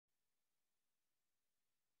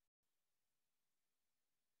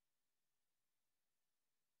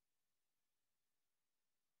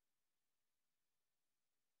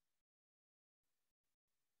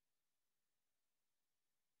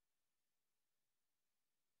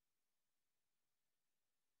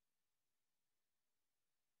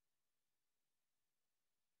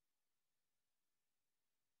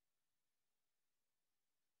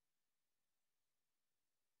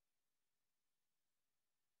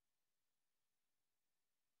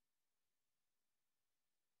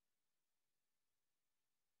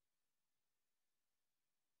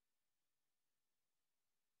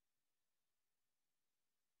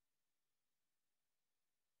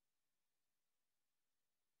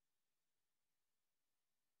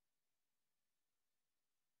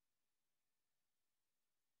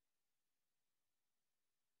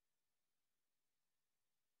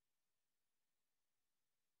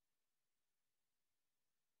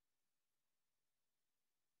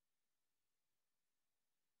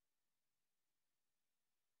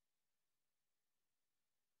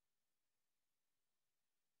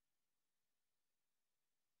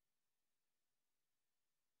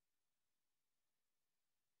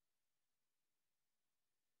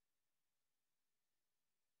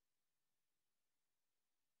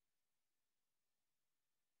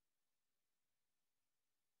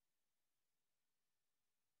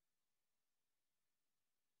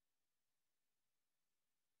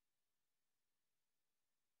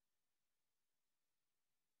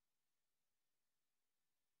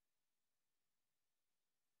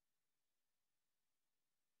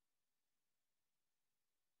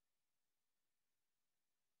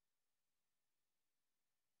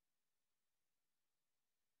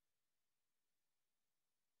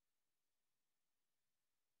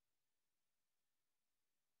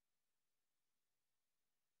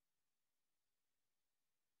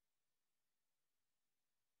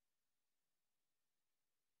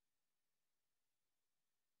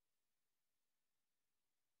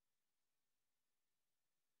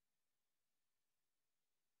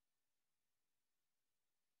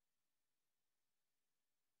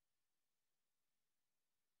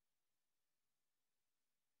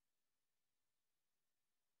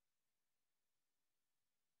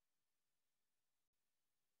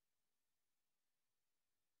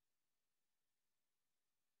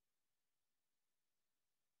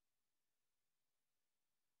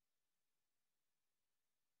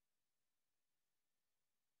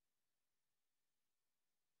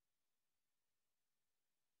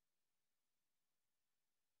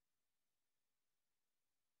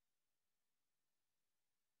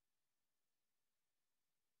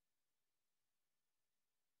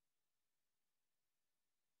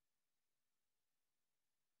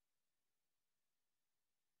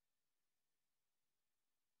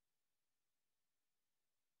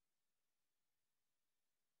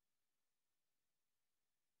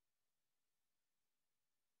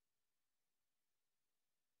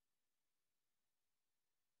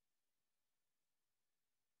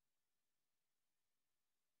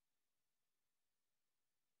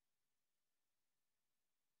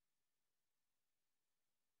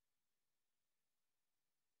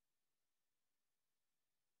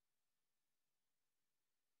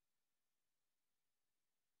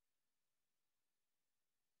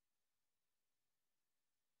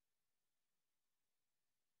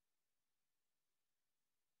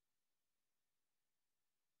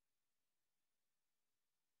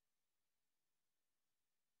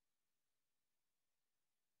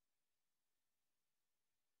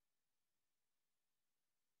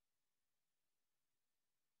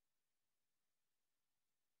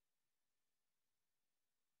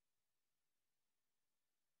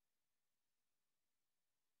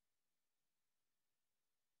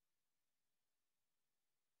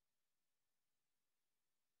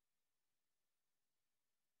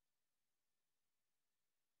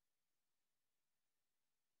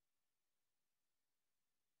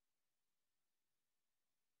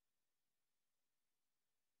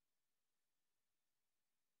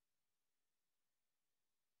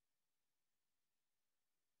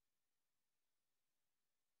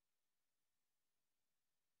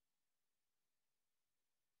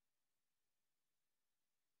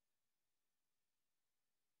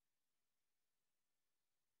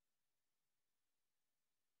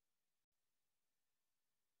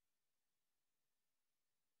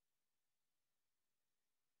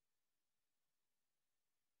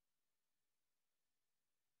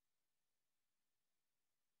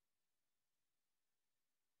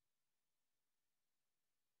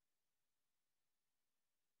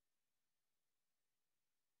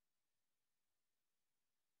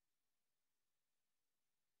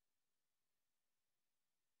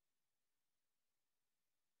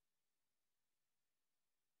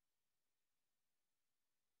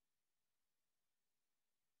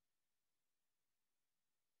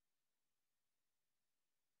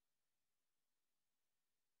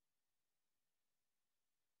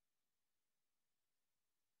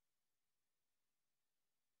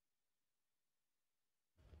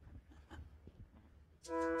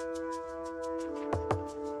Bonjour.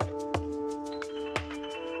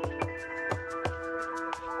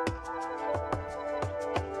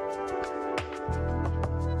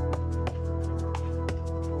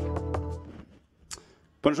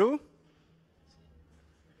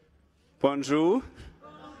 Bonjour.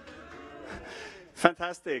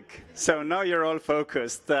 Fantastic. So now you're all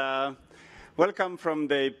focused. Welcome from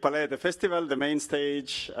the Palais de Festival, the main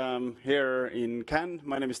stage here in Cannes.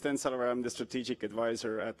 My name is Saluveer. I'm the strategic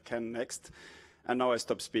advisor at Cannes Next. And now I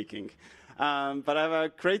stop speaking. But I have a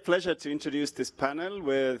great pleasure to introduce this panel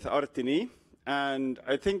with Artinii. And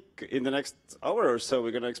I think in the next hour or so,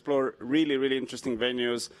 we're going to explore really, really interesting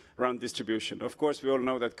venues around distribution. Of course, we all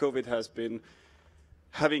know that COVID has been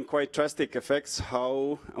having quite drastic effects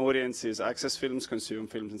how audiences access films, consume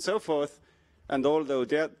films, and so forth. And although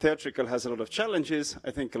theatrical has a lot of challenges,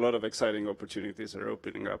 I think a lot of exciting opportunities are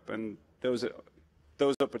opening up. And those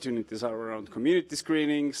opportunities are around community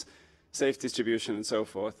screenings, safe distribution, and so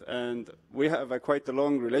forth. And we have quite a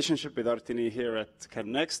long relationship with Artinii here at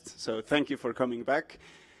Cannes Next, so thank you for coming back.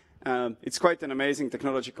 It's quite an amazing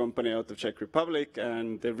technology company out of Czech Republic,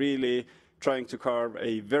 and they're really trying to carve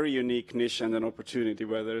a very unique niche and an opportunity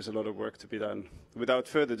where there's a lot of work to be done. Without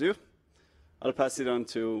further ado, I'll pass it on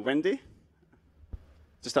to Wendy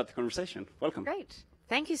to start the conversation. Welcome. Great.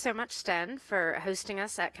 Thank you so much, Stan, for hosting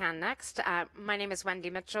us at Cannes Next. My name is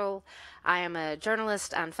Wendy Mitchell. I am a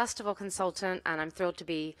journalist and festival consultant, and I'm thrilled to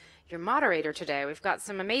be your moderator today. We've got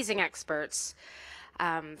some amazing experts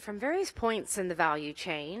from various points in the value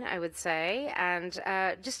chain, I would say. And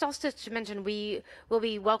just also to mention, we will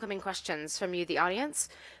be welcoming questions from you, the audience,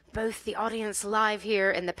 both the audience live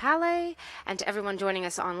here in the Palais and to everyone joining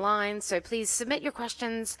us online. So please submit your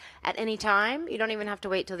questions at any time. You don't even have to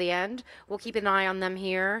wait till the end. We'll keep an eye on them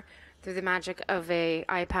here through the magic of an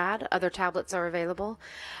iPad. Other tablets are available.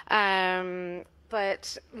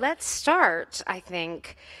 But let's start, I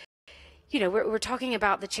think. You know, we're talking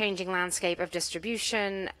about the changing landscape of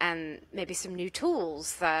distribution and maybe some new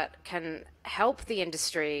tools that can help the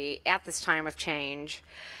industry at this time of change.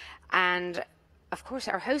 And of course,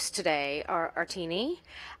 our hosts today are Artinii,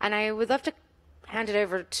 and I would love to hand it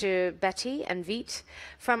over to Betty and Vít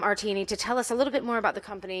from Artinii to tell us a little bit more about the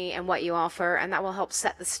company and what you offer, and that will help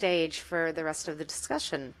set the stage for the rest of the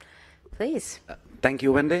discussion. Please. Thank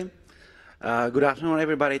you, Wendy. Good afternoon,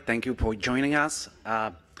 everybody. Thank you for joining us.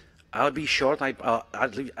 I'll be short.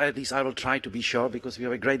 At least I will try to be short because we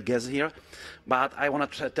have a great guest here. But I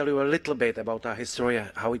want to tell you a little bit about our history,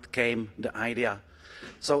 how it came, the idea.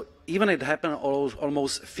 So even it happened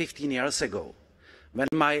almost 15 years ago, when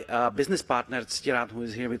my business partner, Ctiran, who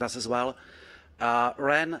is here with us as well,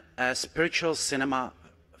 ran a spiritual cinema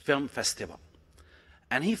film festival.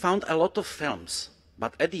 And he found a lot of films,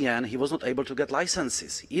 but at the end, he was not able to get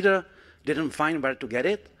licenses. Either didn't find where to get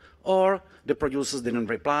it, or the producers didn't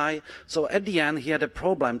reply. So at the end, he had a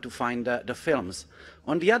problem to find the films.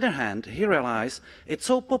 On the other hand, he realized it's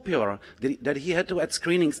so popular that he had to add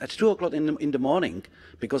screenings at 2 o'clock in the morning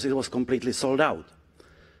because it was completely sold out.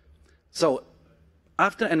 So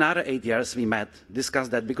after another 8 years, we met,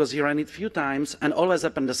 discussed that because he ran it a few times and always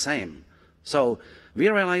happened the same. So we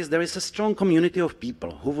realized there is a strong community of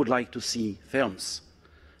people who would like to see films.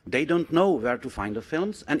 They don't know where to find the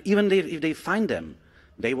films, and even if they find them,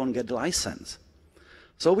 they won't get the license.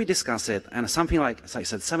 So we discussed it, and something like, as I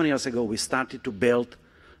said, 7 years ago, we started to build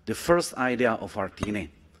the first idea of Artinii.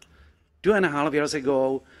 2.5 years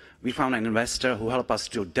ago, we found an investor who helped us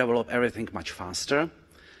to develop everything much faster.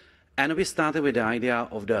 And we started with the idea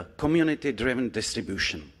of the community-driven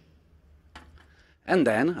distribution. And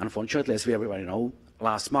then, unfortunately, as we everybody know,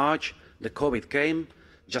 last March, the COVID came,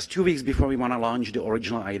 just 2 weeks before we want to launch the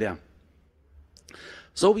original idea.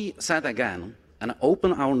 So we sat again and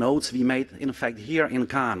opened our notes we made, in fact, here in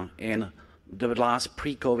Cannes, in the last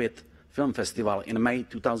pre-COVID film festival in May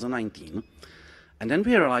 2019. And then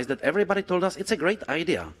we realized that everybody told us it's a great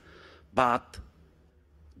idea, but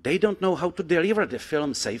they don't know how to deliver the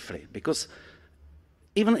film safely. Because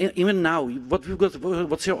even now,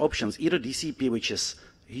 what's your options? Either DCP, which is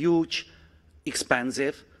huge,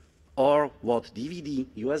 expensive, or what? DVD,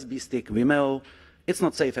 USB stick, Vimeo. It's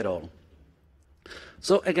not safe at all.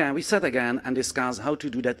 So again, we sat again and discussed how to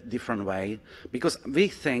do that different way, because we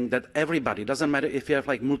think that everybody, doesn't matter if you have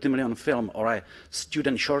like multi-million film or a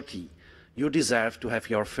student shorty, you deserve to have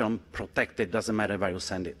your film protected, doesn't matter where you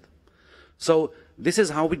send it. So this is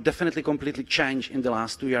how we definitely completely changed in the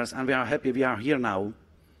last 2 years, and we are happy we are here now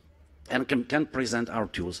and can present our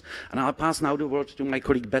tools. And I'll pass now the word to my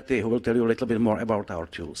colleague Betty, who will tell you a little bit more about our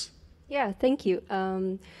tools. Yeah, thank you.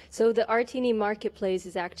 So the Artinii marketplace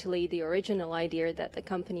is actually the original idea that the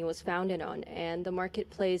company was founded on, and the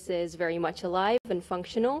marketplace is very much alive and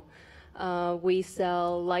functional. We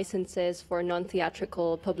sell licenses for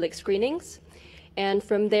non-theatrical public screenings, and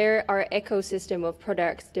from there, our ecosystem of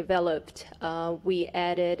products developed. We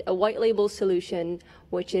added a white label solution,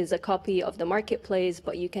 which is a copy of the marketplace,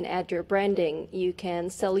 but you can add your branding. You can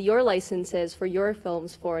sell your licenses for your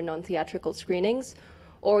films for non-theatrical screenings,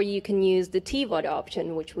 or you can use the TVOD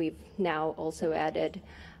option, which we've now also added.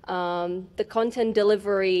 The content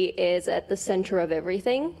delivery is at the center of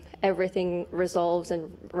everything. Everything resolves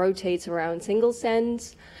and rotates around single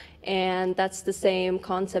sends, and that's the same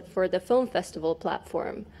concept for the film festival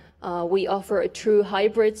platform. We offer a true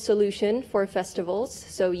hybrid solution for festivals,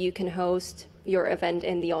 so you can host your event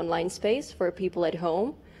in the online space for people at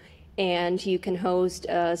home, and you can host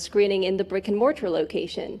a screening in the brick and mortar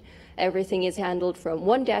location. Everything is handled from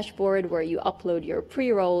one dashboard where you upload your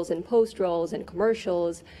pre-rolls and post-rolls and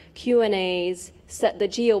commercials, Q&As, set the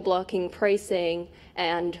geo-blocking pricing,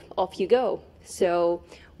 and off you go. So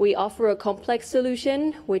we offer a complex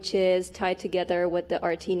solution, which is tied together with the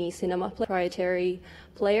Artinii Cinema proprietary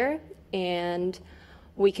player, and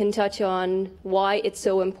we can touch on why it's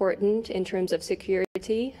so important in terms of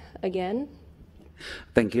security again.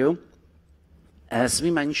 Thank you. As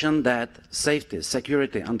we mentioned that safety,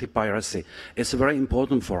 security, anti-piracy is very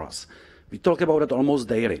important for us. We talk about it almost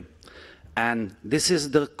daily. And this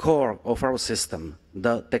is the core of our system,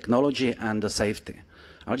 the technology and the safety.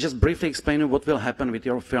 I'll just briefly explain what will happen with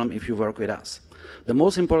your film if you work with us. The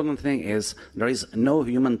most important thing is there is no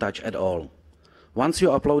human touch at all. Once you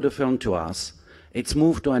upload the film to us, it's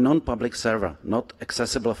moved to a non-public server, not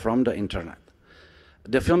accessible from the internet.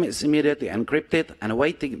 The film is immediately encrypted and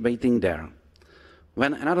waiting there.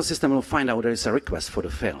 When another system will find out there is a request for the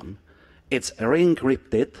film, it's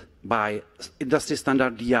re-encrypted by industry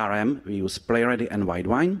standard DRM. We use PlayReady and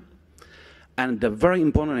Widevine. And the very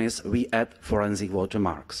important is we add forensic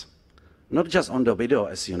watermarks. Not just on the video,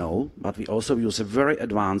 as you know, but we also use a very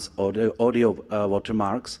advanced audio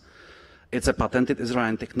watermarks. It's a patented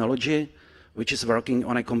Israeli technology, which is working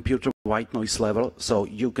on a computer white noise level, so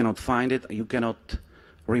you cannot find it, you cannot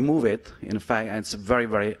remove it. In fact, it's a very,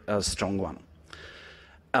 very strong one.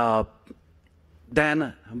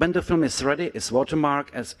 Then, when the film is ready, it's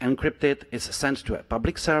watermarked, it's encrypted, it's sent to a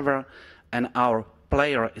public server, and our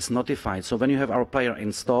player is notified. So when you have our player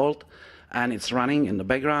installed and it's running in the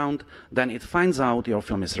background, then it finds out your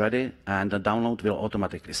film is ready, and the download will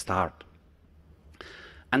automatically start.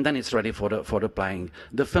 And then it's ready for the playing.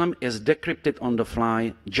 The film is decrypted on the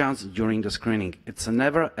fly just during the screening. It's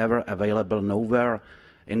never ever available nowhere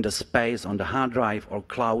in the space, on the hard drive or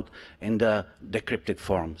cloud in the decrypted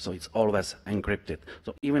form. So it's always encrypted.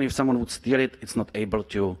 So even if someone would steal it, it's not able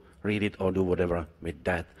to read it or do whatever with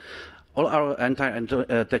that. All our entire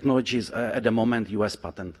technologies at the moment US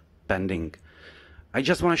patent pending. I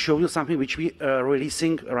just want to show you something which we are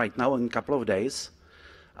releasing right now in a couple of days.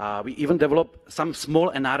 We even developed some small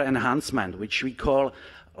another enhancement which we call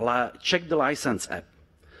Check the License app.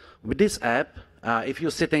 With this app, if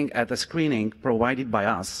you're sitting at a screening provided by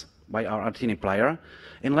us, by our Artinii player,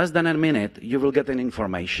 in less than a minute you will get an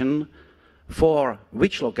information for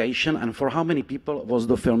which location and for how many people was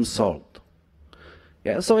the film sold.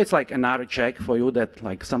 Yeah, so it's like another check for you that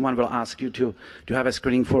like someone will ask you to have a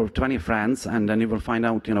screening for 20 friends, and then you will find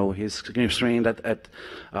out, you know, he's screening that at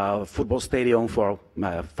a football stadium for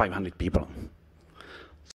 500 people.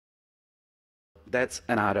 That's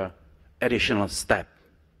another additional step.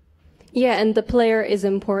 Yeah, and the player is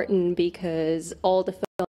important because all the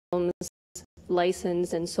films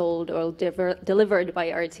licensed and sold or delivered by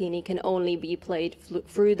Artinii can only be played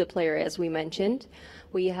through the player, as we mentioned.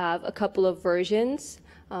 We have a couple of versions.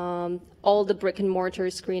 All the brick and mortar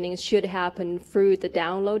screenings should happen through the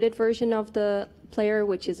downloaded version of the player,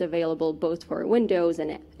 which is available both for Windows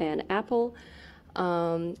and Apple.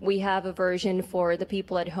 We have a version for the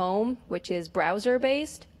people at home, which is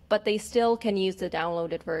browser-based, but they still can use the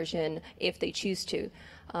downloaded version if they choose to.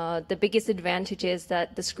 The biggest advantage is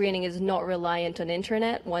that the screening is not reliant on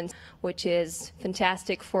internet, which is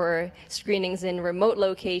fantastic for screenings in remote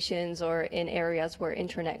locations or in areas where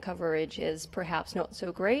internet coverage is perhaps not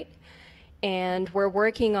so great. And we're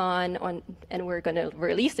working on and we're going to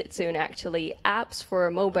release it soon actually, apps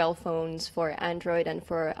for mobile phones for Android and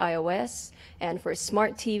for iOS and for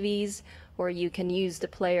smart TVs where you can use the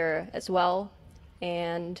player as well.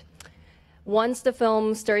 And once the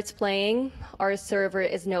film starts playing, our server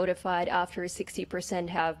is notified after 60%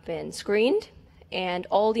 have been screened, and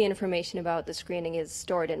all the information about the screening is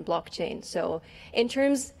stored in blockchain. So in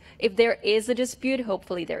terms, if there is a dispute,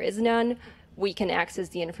 hopefully there is none, we can access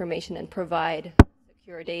the information and provide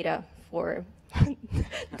secure data for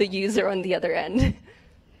the user on the other end.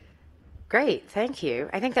 Great, thank you.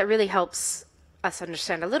 I think that really helps us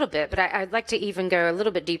understand a little bit, but I'd like to even go a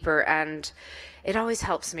little bit deeper, and it always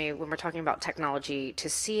helps me when we're talking about technology to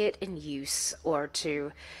see it in use or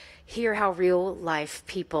to hear how real life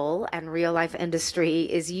people and real life industry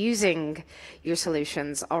is using your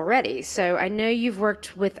solutions already. So I know you've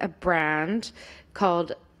worked with a brand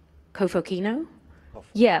called Kofokino.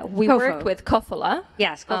 Yeah, we worked with Kofola.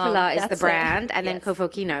 Yes, Kofola is the brand, and yes. then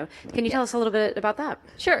Kofokino. Can you tell us a little bit about that?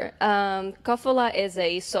 Sure. Kofola is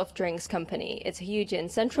a soft drinks company. It's huge in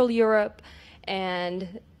Central Europe,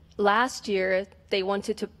 and last year they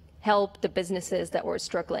wanted to help the businesses that were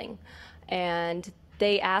struggling, and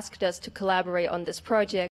they asked us to collaborate on this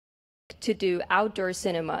project to do outdoor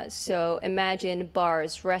cinemas. So imagine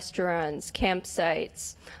bars, restaurants,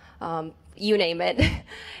 campsites, you name it,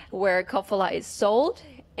 where Kofola is sold.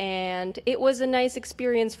 And it was a nice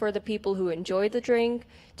experience for the people who enjoyed the drink.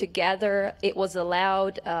 Together, it was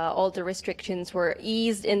allowed. All the restrictions were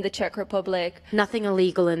eased in the Czech Republic. Nothing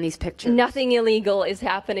illegal in these pictures. Nothing illegal is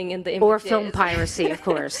happening in the images. Or film piracy, of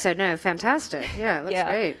course. So no, fantastic. Yeah, that's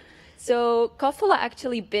great. So Kofola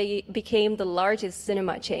actually became the largest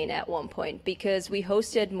cinema chain at one point because we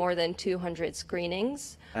hosted more than 200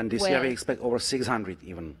 screenings. And this year we expect over 600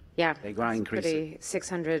 even. Yeah, they're going to increase it.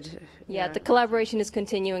 600. Yeah, the collaboration is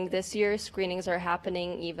continuing this year. Screenings are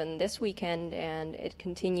happening even this weekend, and it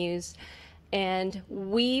continues. And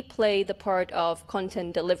we play the part of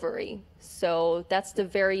content delivery. So that's the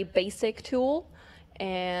very basic tool.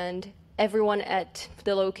 And everyone at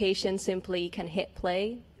the location simply can hit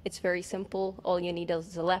play. It's very simple. All you need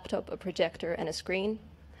is a laptop, a projector, and a screen,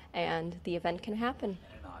 and the event can happen.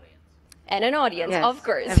 And an audience, yes, of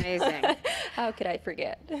course. Amazing. How could I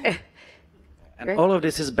forget? And all of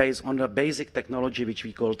this is based on the basic technology which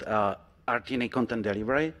we called Artinii content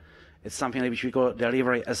delivery. It's something which we call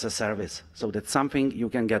delivery as a service. So that's something you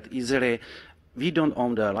can get easily. We don't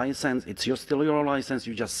own the license. It's still your license.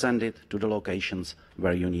 You just send it to the locations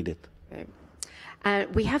where you need it. Okay.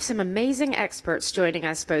 We have some amazing experts joining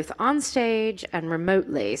us both on stage and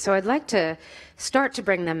remotely. So I'd like to start to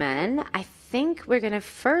bring them in. I think we're going to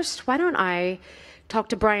first, why don't I talk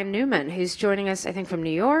to Brian Newman, who's joining us, I think, from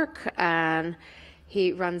New York. And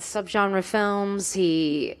he runs subgenre films.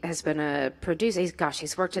 He has been a producer.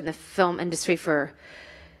 He's worked in the film industry for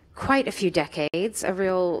quite a few decades, a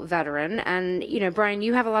real veteran. And, you know, Brian,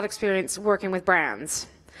 you have a lot of experience working with brands,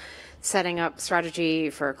 setting up strategy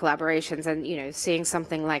for collaborations and, you know, seeing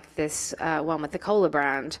something like this one with the Cola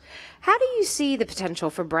brand. How do you see the potential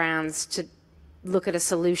for brands to look at a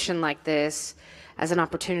solution like this as an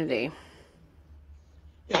opportunity?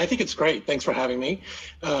 Yeah, I think it's great. Thanks for having me,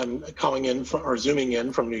 calling in or zooming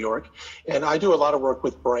in from New York. And I do a lot of work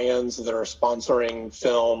with brands that are sponsoring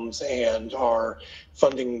films and are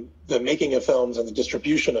funding the making of films and the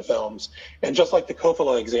distribution of films. And just like the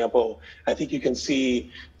Kofola example, I think you can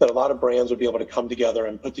see that a lot of brands would be able to come together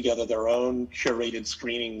and put together their own curated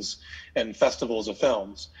screenings and festivals of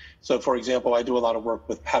films. So, for example, I do a lot of work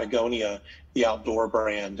with Patagonia, the outdoor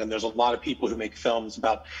brand, and there's a lot of people who make films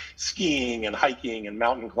about skiing and hiking and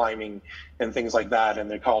mountain climbing and things like that, and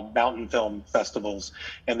they're called mountain film festivals,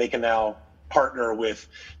 and they can now partner with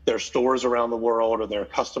their stores around the world or their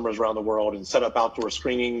customers around the world and set up outdoor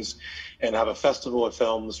screenings and have a festival of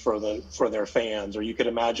films for their fans. Or you could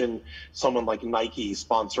imagine someone like Nike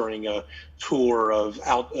sponsoring a tour of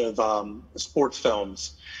sports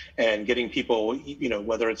films and getting people, you know,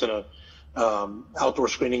 whether it's in a outdoor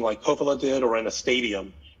screening like Kofola did or in a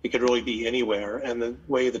stadium. It could really be anywhere. And the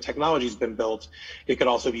way the technology's been built, it could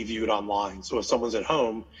also be viewed online. So if someone's at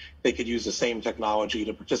home, they could use the same technology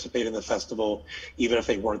to participate in the festival, even if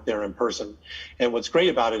they weren't there in person. And what's great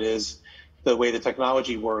about it is the way the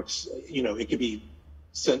technology works, you know, it could be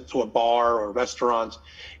sent to a bar or a restaurant,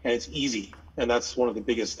 and it's easy. And that's one of the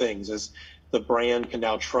biggest things is the brand can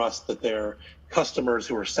now trust that their customers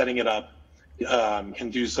who are setting it up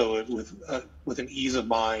can do so with an ease of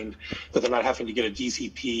mind, that they're not having to get a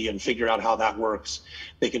DCP and figure out how that works.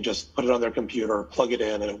 They can just put it on their computer, plug it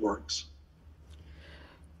in, and it works.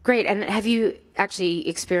 Great. And have you actually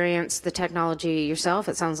experienced the technology yourself?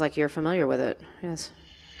 It sounds like you're familiar with it. Yes.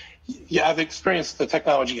 Yeah, I've experienced the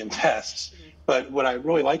technology in tests, but what I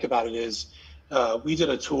really like about it is we did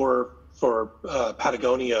a tour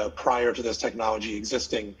Patagonia prior to this technology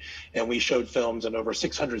existing, and we showed films in over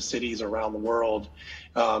 600 cities around the world,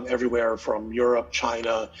 everywhere from Europe,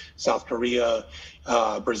 China, South Korea,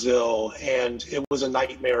 Brazil, and it was a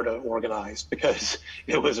nightmare to organize because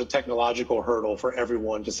it was a technological hurdle for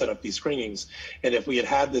everyone to set up these screenings. And if we had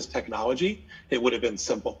had this technology, it would have been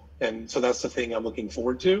simple. And so that's the thing I'm looking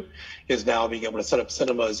forward to, is now being able to set up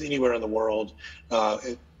cinemas anywhere in the world,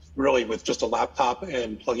 really with just a laptop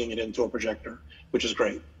and plugging it into a projector, which is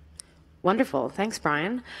great. Wonderful. Thanks,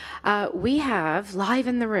 Brian. We have live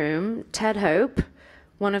in the room Ted Hope,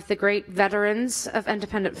 one of the great veterans of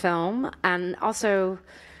independent film, and also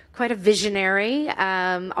quite a visionary,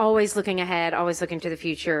 always looking ahead, always looking to the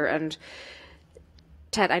future. And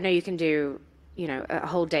Ted, I know you can do, you know, a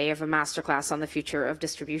whole day of a masterclass on the future of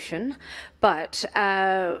distribution, but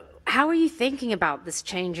how are you thinking about this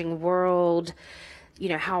changing world? You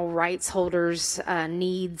know, how rights holders'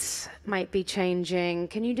 needs might be changing.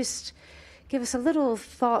 Can you just give us a little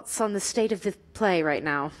thoughts on the state of the play right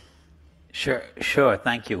now? Sure.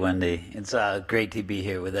 Thank you, Wendy. It's great to be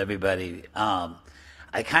here with everybody.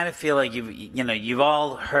 I kind of feel like you've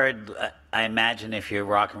all heard, I imagine if you're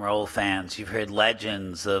rock and roll fans, you've heard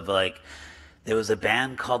legends of, like, there was a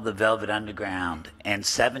band called the Velvet Underground, and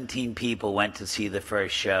 17 people went to see the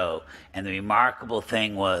first show. And the remarkable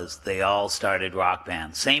thing was they all started rock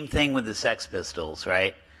bands. Same thing with the Sex Pistols,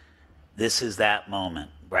 right? This is that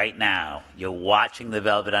moment. Right now, you're watching the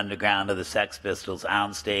Velvet Underground or the Sex Pistols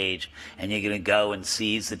on stage, and you're going to go and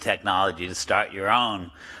seize the technology to start your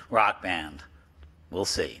own rock band. We'll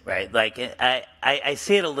see, right? Like, I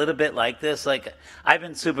see it a little bit like this. Like, I've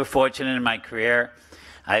been super fortunate in my career.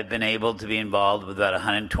 I've been able to be involved with about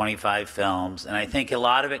 125 films, and I think a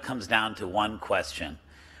lot of it comes down to one question,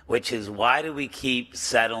 which is, why do we keep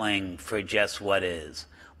settling for just what is?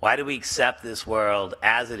 Why do we accept this world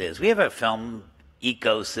as it is? We have a film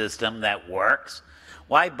ecosystem that works.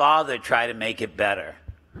 Why bother try to make it better?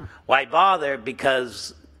 Why bother?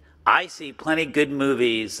 Because I see plenty of good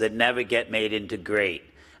movies that never get made into great.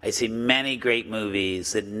 I see many great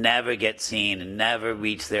movies that never get seen and never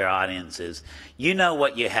reach their audiences. You know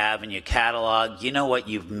what you have in your catalog. You know what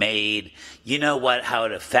you've made. You know how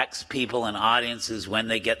it affects people and audiences when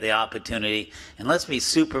they get the opportunity. And let's be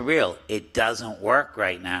super real. It doesn't work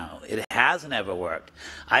right now. It hasn't ever worked.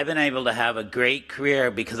 I've been able to have a great career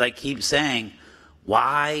because I keep saying,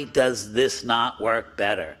 why does this not work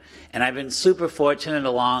better? And I've been super fortunate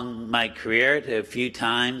along my career to a few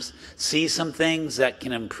times see some things that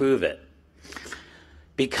can improve it.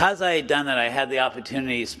 Because I had done that, I had the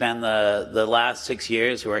opportunity to spend the last 6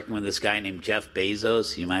 years working with this guy named Jeff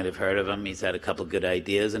Bezos. You might have heard of him. He's had a couple good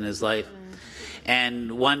ideas in his life.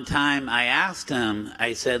 And one time I asked him,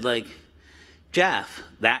 I said, like, Jeff,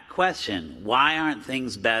 that question, why aren't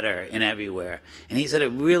things better in everywhere? And he said a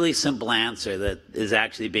really simple answer that is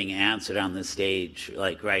actually being answered on the stage,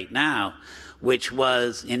 like right now, which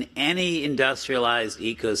was, in any industrialized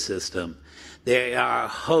ecosystem, there are a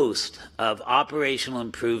host of operational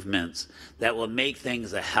improvements that will make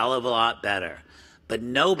things a hell of a lot better. But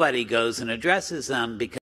nobody goes and addresses them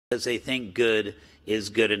because they think good is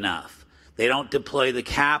good enough. They don't deploy the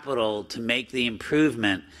capital to make the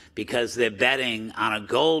improvement because they're betting on a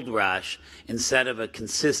gold rush instead of a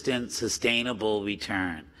consistent, sustainable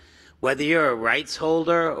return. Whether you're a rights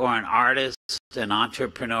holder or an artist, an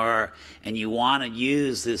entrepreneur, and you want to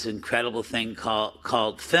use this incredible thing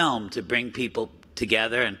called film to bring people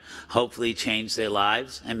together and hopefully change their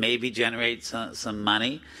lives and maybe generate some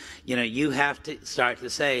money, you know, you have to start to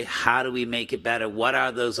say, how do we make it better? What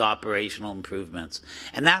are those operational improvements?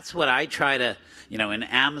 And that's what I try to, you know, in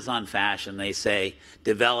Amazon fashion, they say,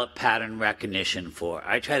 develop pattern recognition for.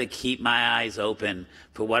 I try to keep my eyes open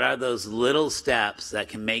for what are those little steps that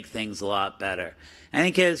can make things a lot better. I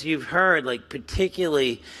think, as you've heard, like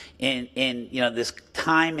particularly in you know, this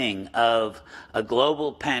timing of a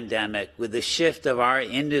global pandemic, with the shift of our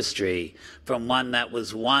industry from one that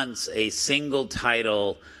was once a single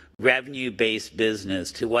title revenue-based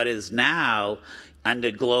business to what is now,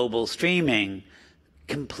 under global streaming,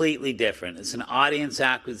 completely different. It's an audience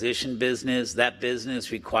acquisition business. That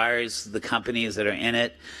business requires the companies that are in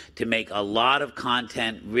it to make a lot of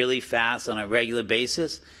content really fast on a regular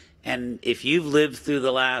basis. And if you've lived through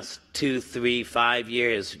the last 2, 3, 5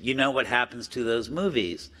 years, you know what happens to those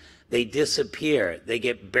movies. They disappear. They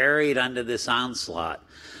get buried under this onslaught.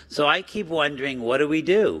 So I keep wondering, what do we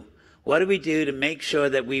do? What do we do to make sure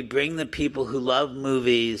that we bring the people who love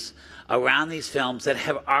movies around these films that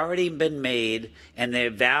have already been made and their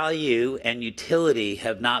value and utility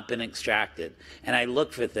have not been extracted? And I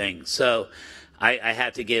look for things. So I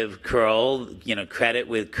have to give Karol, credit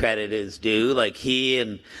with credit is due. Like he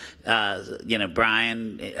and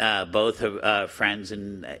Brian, both are friends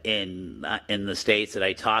in the States that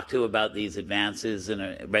I talk to about these advances in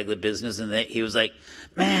a regular business, and he was like,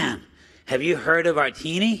 "Man, have you heard of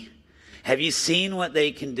Artinii? Have you seen what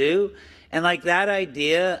they can do?" And like that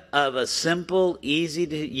idea of a simple, easy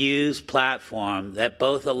to use platform that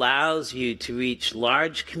both allows you to reach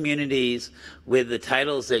large communities with the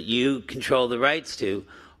titles that you control the rights to,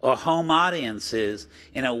 or home audiences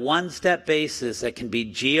in a one-step basis that can be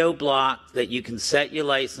geo-blocked, that you can set your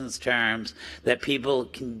license terms, that people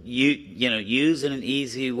can use in an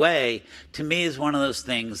easy way, to me is one of those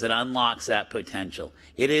things that unlocks that potential.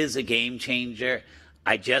 It is a game changer.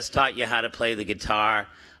 I just taught you how to play the guitar.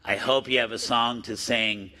 I hope you have a song to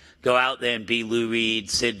sing. Go out there and be Lou Reed,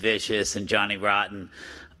 Sid Vicious, and Johnny Rotten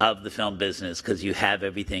of the film business, because you have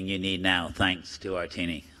everything you need now, thanks to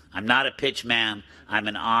Artinii. I'm not a pitch man. I'm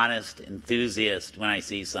an honest enthusiast when I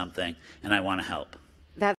see something, and I want to help.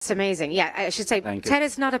 That's amazing. Yeah, I should say, Ted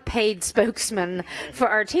is not a paid spokesman for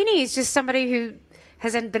Artinii. He's just somebody who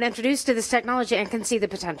has been introduced to this technology and can see the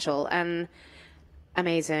potential. And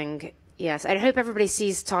amazing. Yes, I hope everybody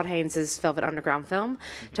sees Todd Haynes' Velvet Underground film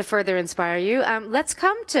to further inspire you. Let's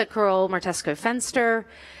come to Karol Martesko-Fenster,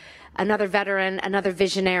 another veteran, another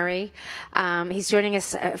visionary. He's joining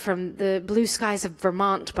us from the blue skies of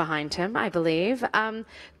Vermont behind him, I believe.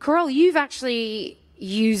 Karol, you've actually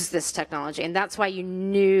used this technology, and that's why you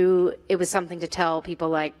knew it was something to tell people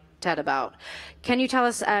like Ted about. Can you tell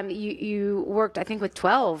us, you worked, I think, with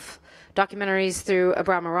 12 documentaries through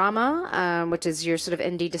Abramarama, which is your sort of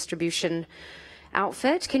indie distribution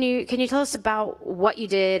outfit. Can you tell us about what you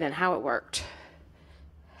did and how it worked?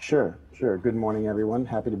 Sure. Good morning, everyone.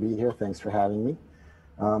 Happy to be here. Thanks for having me.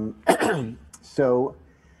 So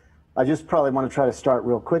I just probably want to try to start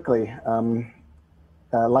real quickly.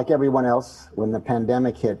 Like everyone else, when the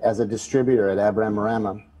pandemic hit, as a distributor at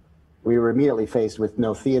Abramarama, we were immediately faced with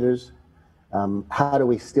no theaters. How do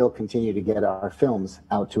we still continue to get our films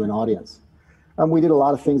out to an audience? We did a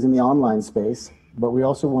lot of things in the online space, but we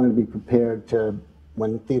also wanted to be prepared to,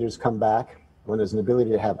 when theaters come back, when there's an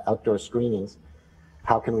ability to have outdoor screenings,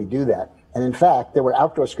 how can we do that? And in fact, there were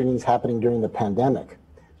outdoor screenings happening during the pandemic,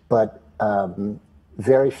 but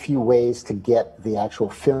very few ways to get the actual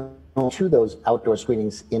film to those outdoor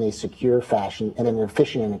screenings in a secure fashion and in an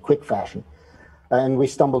efficient and a quick fashion. And we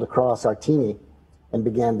stumbled across Artinii and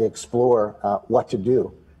began to explore what to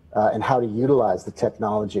do and how to utilize the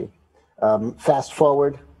technology. Fast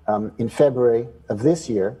forward, in February of this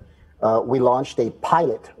year, we launched a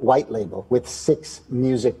pilot white label with 6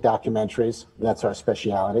 music documentaries, that's our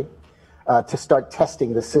specialty, to start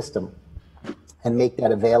testing the system and make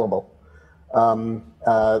that available.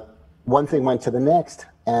 One thing went to the next,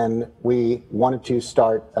 and we wanted to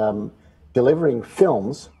start delivering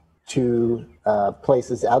films to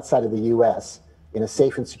places outside of the US in a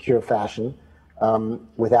safe and secure fashion,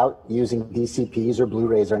 without using DCPs or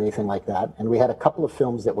Blu-rays or anything like that. And we had a couple of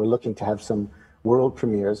films that were looking to have some world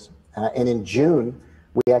premieres. And in June,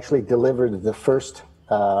 we actually delivered the first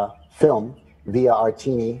film via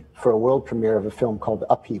Artinii for a world premiere of a film called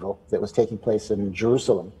Upheaval that was taking place in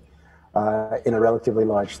Jerusalem in a relatively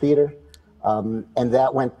large theater. And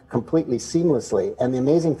that went completely seamlessly. And the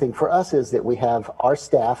amazing thing for us is that we have our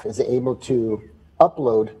staff is able to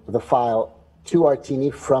upload the file to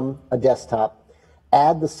Artinii from a desktop,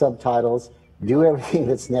 add the subtitles, do everything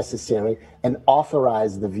that's necessary, and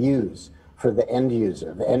authorize the views for the end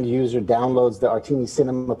user. The end user downloads the Artinii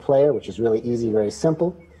Cinema Player, which is really easy, very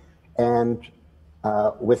simple, and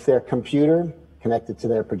with their computer connected to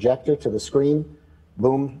their projector, to the screen,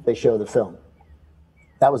 boom, they show the film.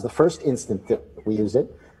 That was the first instant that we used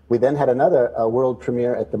it. We then had another world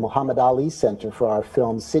premiere at the Muhammad Ali Center for our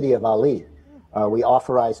film City of Ali. We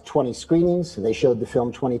authorized 20 screenings. They showed the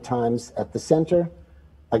film 20 times at the center.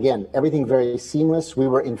 Again, everything very seamless. We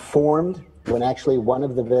were informed when actually one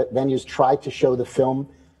of the venues tried to show the film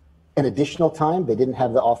an additional time. They didn't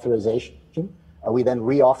have the authorization. We then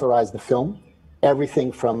reauthorized the film.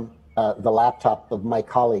 Everything from the laptop of my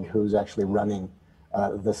colleague who's actually running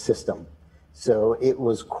the system. So it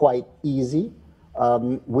was quite easy.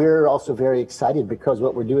 We're also very excited because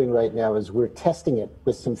what we're doing right now is we're testing it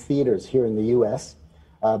with some theaters here in the US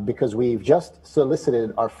because we've just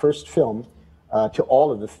solicited our first film to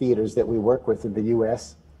all of the theaters that we work with in the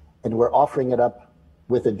US, and we're offering it up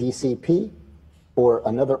with a DCP or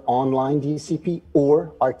another online DCP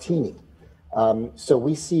or Artinii. So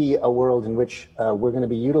we see a world in which we're going to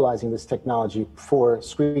be utilizing this technology for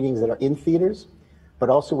screenings that are in theaters, but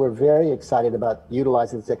also we're very excited about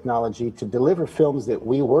utilizing the technology to deliver films that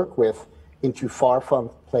we work with into far-flung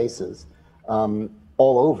places all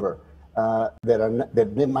over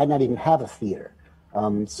that might not even have a theater.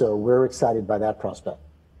 So we're excited by that prospect.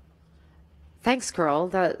 Thanks, Karol.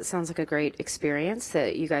 That sounds like a great experience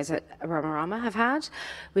that you guys at Rama have had.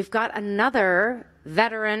 We've got another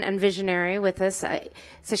veteran and visionary with us.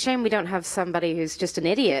 It's a shame we don't have somebody who's just an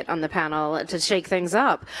idiot on the panel to shake things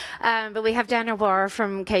up. But we have Daniel Baur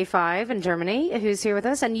from K5 in Germany who's here with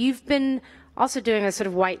us. And you've been also doing a sort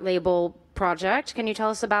of white label project. Can you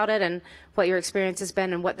tell us about it and what your experience has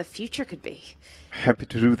been and what the future could be? Happy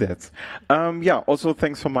to do that. Yeah, also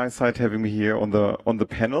thanks from my side having me here on the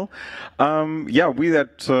panel. Yeah, we are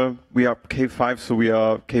K5, so we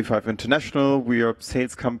are K5 International. We are a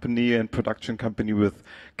sales company and production company with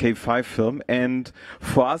K5 Film. And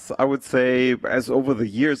for us, I would say, as over the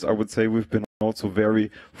years, I would say we've been also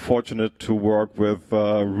very fortunate to work with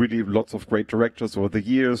really lots of great directors over the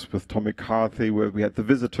years, with Tom McCarthy, where we had The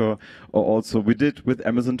Visitor, or also we did with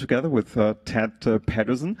Amazon together with Ted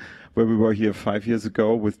Patterson, where we were here 5 years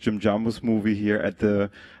ago with Jim Jarmusch's movie here at the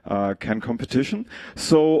Cannes competition.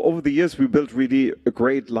 So over the years, we built really a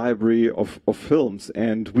great library of films,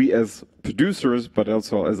 and we as producers, but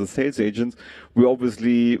also as a sales agents, we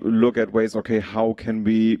obviously look at ways, okay, how can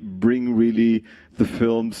we bring really the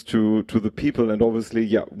films to the people? And obviously,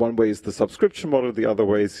 yeah, one way is the subscription model, the other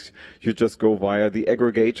way is you just go via the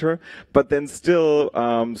aggregator. But then still,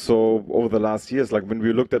 so over the last years, like when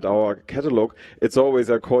we looked at our catalog, it's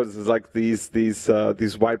always, I call it like these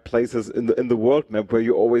white places in the world map where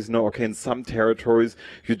you always know, okay, in some territories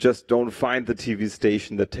you just don't find the TV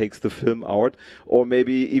station that takes the film out, or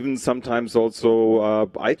maybe even sometimes also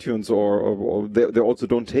iTunes or they also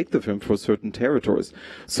don't take the film for certain territories.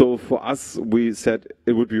 So for us, we said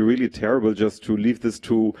it would be really terrible just to leave this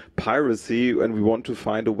to piracy, and we want to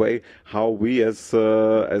find a way how we as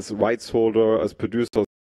rights holder, as producers,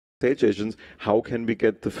 stage agents, how can we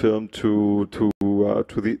get the film to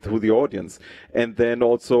the audience? And then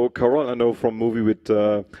also Karol, I know from a movie with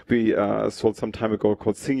we saw some time ago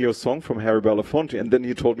called Sing Your Song from Harry Belafonte, and then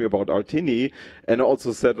he told me about Artinii and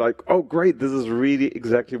also said like, oh great, this is really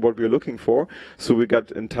exactly what we're looking for. So we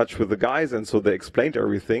got in touch with the guys, and so they explained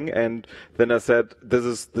everything, and then I said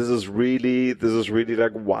this is really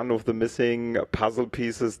like one of the missing puzzle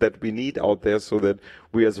pieces that we need out there, so that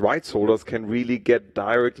we as rights holders can really get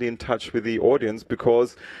directly in touch with the audience,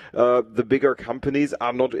 because the bigger companies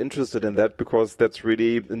are not interested in that, because that's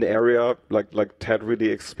really an area, like Ted really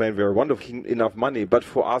explained very wonderfully, enough money. But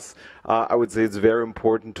for us, I would say it's very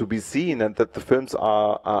important to be seen and that the films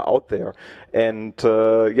are out there. And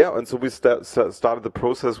yeah, and so we started the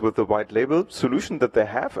process with the white label solution that they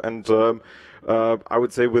have, and I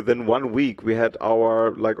would say within 1 week we had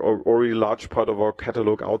our already large part of our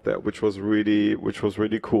catalog out there, which was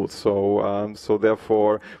really cool. So so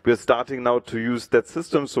therefore we are starting now to use that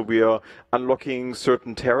system. So we are unlocking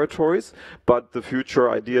certain territories, but the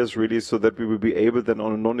future idea is really so that we will be able then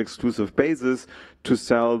on a non-exclusive basis to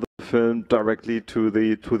sell the film directly to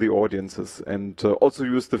the audiences, and also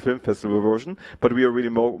use the film festival version. But we are really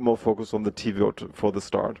more focused on the TV for the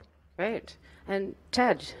start. Great. And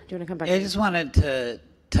Ted, do you want to come back? I just wanted to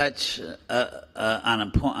touch on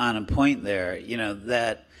a point there, you know,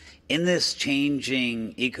 that in this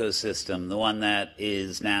changing ecosystem, the one that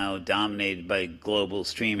is now dominated by global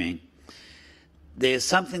streaming, there's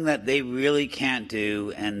something that they really can't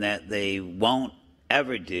do and that they won't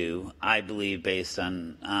ever do, I believe, based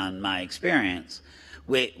on my experience,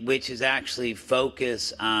 which is actually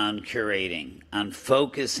focus on curating, on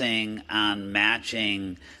focusing on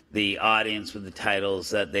matching the audience with the titles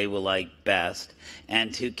that they will like best,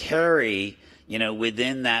 and to carry, you know,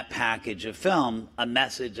 within that package of film, a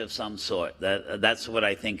message of some sort. That's what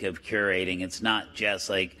I think of curating. It's not just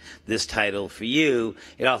like this title for you.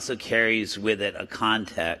 It also carries with it a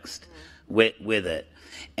context with it.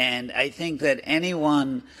 And I think that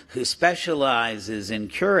anyone who specializes in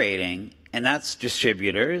curating, and that's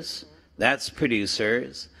distributors, that's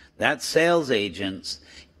producers, that's sales agents,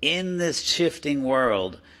 in this shifting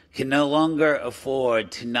world, can no longer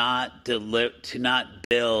afford to not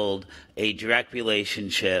build a direct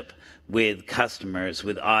relationship with customers,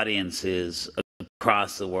 with audiences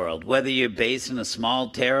across the world, whether you're based in a small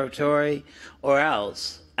territory or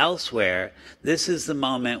else elsewhere, this is the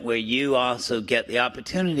moment where you also get the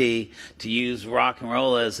opportunity to use rock and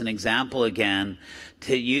roll as an example again,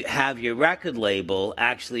 to have your record label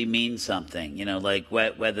actually mean something, you know, like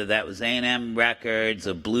whether that was A&M Records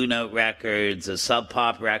or Blue Note Records or Sub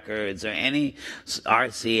Pop Records or any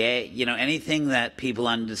RCA, you know, anything that people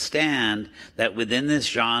understand that within this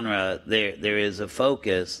genre there is a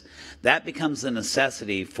focus, that becomes a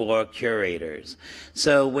necessity for curators.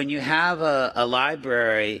 So when you have a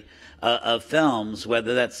library of films,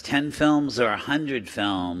 whether that's 10 films or 100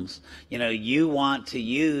 films, you know, you want to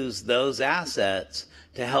use those assets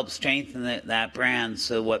to help strengthen that brand,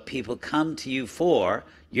 so what people come to you for,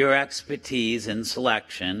 your expertise in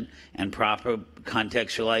selection and proper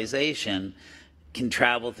contextualization, can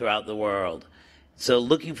travel throughout the world. So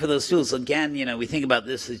looking for those tools, again, you know, we think about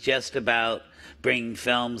this as just about bringing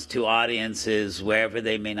films to audiences wherever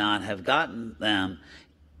they may not have gotten them.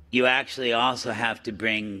 You actually also have to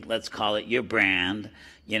bring, let's call it your brand,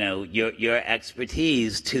 you know, your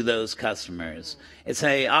expertise to those customers. It's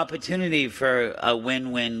an opportunity for a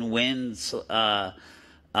win-win-win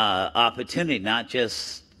opportunity, not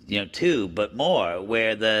just, you know, two, but more,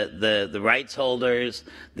 where the rights holders,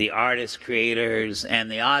 the artists, creators, and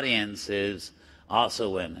the audiences also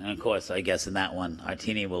win. And of course, I guess in that one,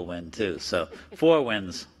 Artinii will win too. So 4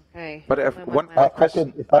 wins. Okay. But if one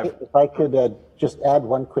question, if I could just add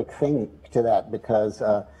one quick thing to that, because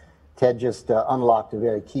Ted just unlocked a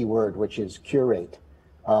very key word, which is curate.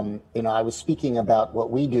 You know, I was speaking about what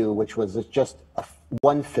we do, which was just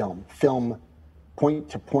one film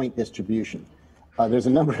point-to-point distribution. There's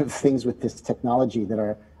a number of things with this technology that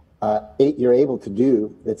are you're able to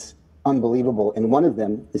do that's unbelievable, and one of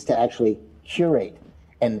them is to actually curate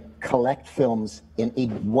and collect films in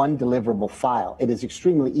one deliverable file. It is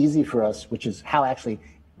extremely easy for us, which is how actually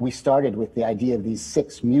we started with the idea of these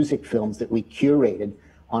 6 music films that we curated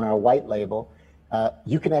on our white label.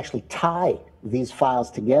 You can actually tie these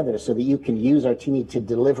files together so that you can use Artinii to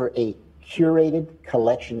deliver a curated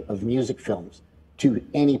collection of music films to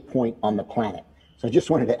any point on the planet. So I just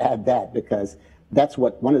wanted to add that, because that's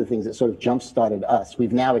one of the things that sort of jump-started us.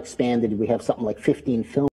 We've now expanded. We have something like 15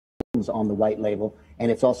 films on the white label, and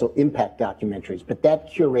it's also impact documentaries. But that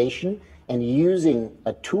curation and using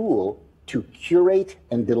a tool to curate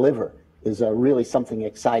and deliver is really something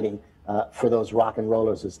exciting for those rock and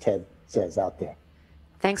rollers, as Ted says out there.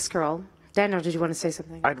 Thanks, Carol. Daniel, did you want to say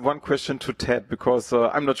something? I had one question to Ted, because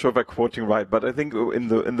I'm not sure if I'm quoting right, but I think in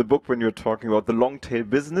the book, when you're talking about the long tail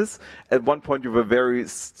business, at one point you were very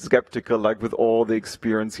skeptical, like with all the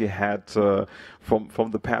experience you had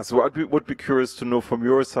from the past. So I would be curious to know from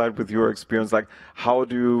your side, with your experience, like how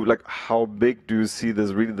big do you see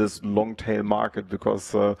this long tail market?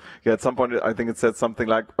 Because yeah, at some point I think it said something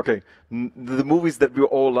like, okay, the movies that we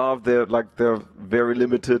all love, they're very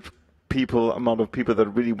limited amount of people that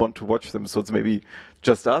really want to watch them, so it's maybe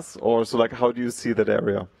just us, or so, like, how do you see that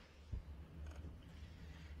area?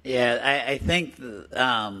 Yeah, I think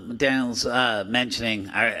Daniel's mentioning,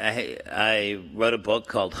 I wrote a book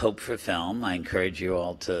called Hope for Film. I encourage you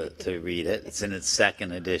all to read it. It's in its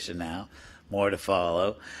 2nd edition now, more to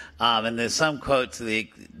follow. And there's some quote to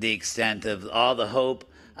the extent of all the hope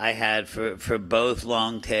I had for both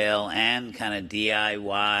long tail and kind of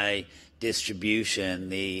DIY distribution,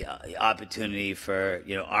 the opportunity for,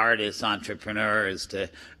 you know, artists, entrepreneurs to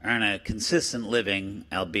earn a consistent living,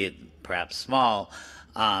 albeit perhaps small,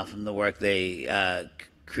 from the work they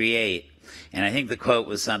create. And I think the quote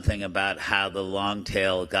was something about how the long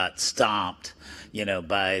tail got stomped, you know,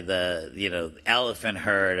 by the, you know, elephant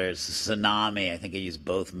herd or tsunami. I think I used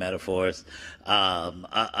both metaphors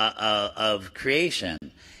of creation.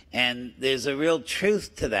 And there's a real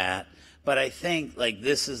truth to that. But I think, like,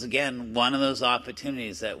 this is, again, one of those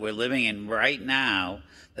opportunities that we're living in right now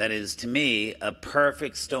that is, to me, a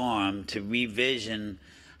perfect storm to revision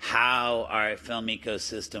how our film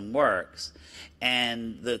ecosystem works.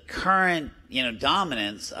 And the current, you know,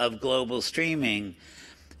 dominance of global streaming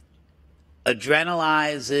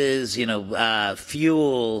adrenalizes, you know,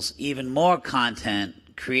 fuels even more content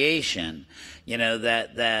creation. You know,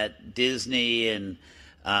 that Disney and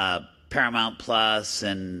Paramount Plus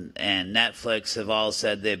and Netflix have all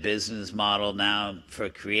said their business model now for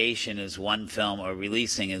creation is one film, or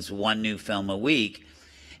releasing is one new film a week.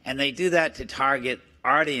 And they do that to target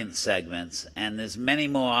audience segments, and there's many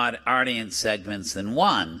more audience segments than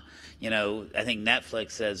one. You know, I think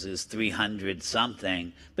Netflix says is 300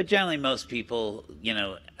 something, but generally most people, you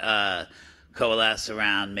know, coalesce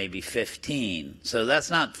around maybe 15. So that's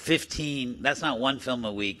not 15, that's not one film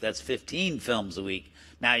a week, that's 15 films a week.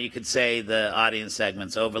 Now you could say the audience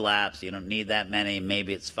segments overlaps, you don't need that many,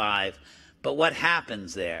 maybe it's 5. But what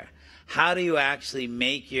happens there? How do you actually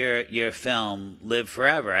make your film live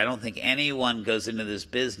forever? I don't think anyone goes into this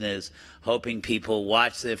business hoping people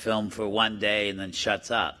watch their film for one day and then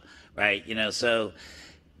shuts up, right? You know, so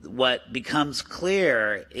what becomes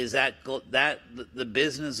clear is that the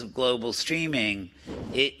business of global streaming,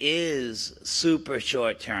 it is super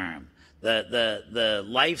short term. The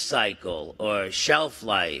life cycle or shelf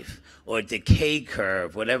life or decay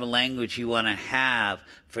curve, whatever language you want to have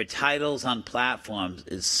for titles on platforms,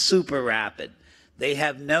 is super rapid. They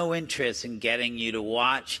have no interest in getting you to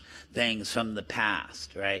watch things from the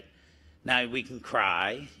past, right? Now, we can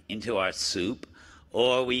cry into our soup,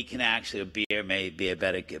 or we can actually, a beer may be a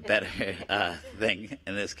better thing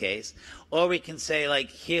in this case, or we can say, like,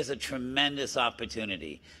 here's a tremendous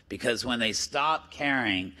opportunity, because when they stop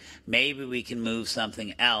caring, maybe we can move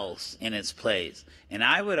something else in its place. And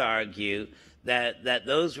I would argue that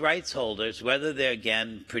those rights holders, whether they're,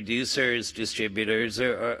 again, producers, distributors,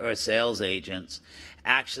 or sales agents,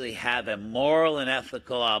 actually have a moral and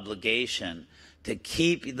ethical obligation to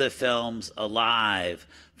keep the films alive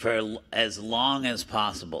for as long as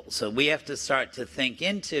possible. So we have to start to think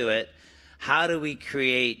into it, how do we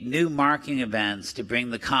create new marketing events to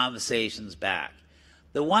bring the conversations back?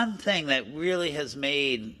 The one thing that really has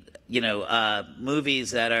made, you know,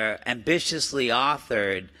 movies that are ambitiously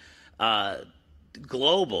authored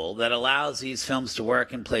global, that allows these films to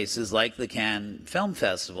work in places like the Cannes Film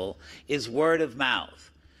Festival, is word of mouth.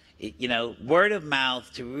 You know, word of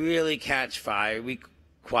mouth to really catch fire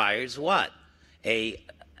requires what?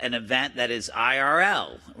 An event that is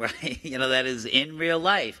IRL, right? You know, that is in real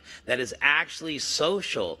life, that is actually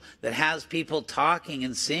social, that has people talking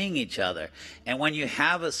and seeing each other. And when you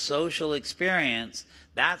have a social experience,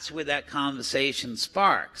 that's where that conversation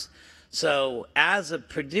sparks. So as a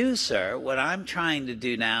producer, what I'm trying to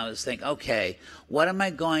do now is think, okay, what am I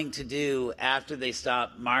going to do after they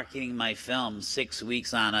stop marketing my film 6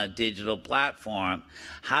 weeks on a digital platform?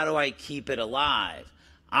 How do I keep it alive?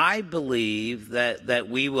 I believe that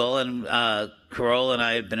we will, and Karol and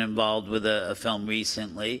I have been involved with a film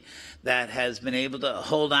recently that has been able to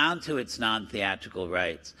hold on to its non-theatrical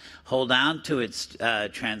rights, hold on to its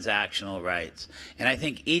transactional rights. And I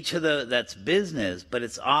think each of that's business, but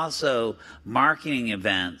it's also marketing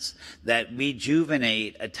events that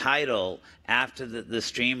rejuvenate a title after the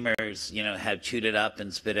streamers, you know, have chewed it up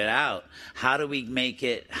and spit it out. How do we make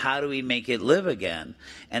it live again?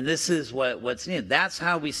 And this is what's needed. That's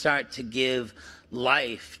how we start to give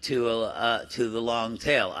life to the long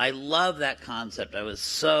tail. I love that concept. I was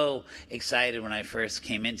so excited when I first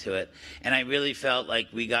came into it, and I really felt like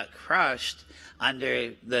we got crushed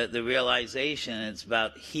under the realization it's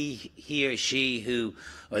about he or she who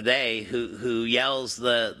yells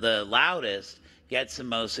the loudest gets the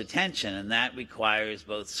most attention, and that requires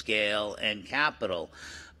both scale and capital.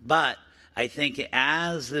 But I think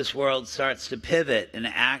as this world starts to pivot and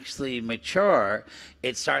actually mature,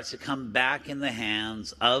 it starts to come back in the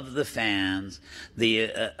hands of the fans,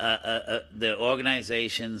 the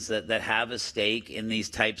organizations that have a stake in these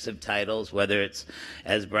types of titles, whether it's,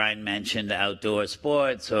 as Brian mentioned, outdoor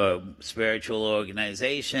sports or spiritual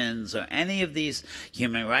organizations or any of these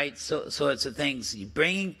human rights sorts of things.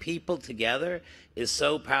 Bringing people together is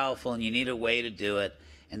so powerful, and you need a way to do it.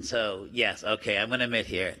 And so, yes, okay, I'm going to admit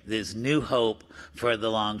here, there's new hope for the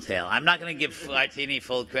long tail. I'm not going to give Artinii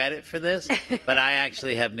full credit for this, but I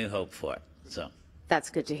actually have new hope for it. So that's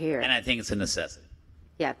good to hear. And I think it's a necessity.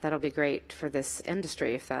 Yeah, that'll be great for this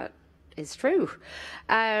industry if that is true.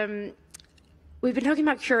 We've been talking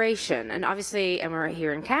about curation, and obviously, and we're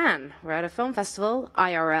here in Cannes. We're at a film festival,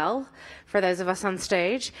 IRL, for those of us on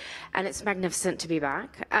stage, and it's magnificent to be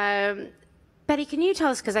back. Betty, can you tell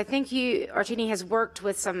us, because I think Artinii has worked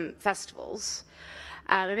with some festivals,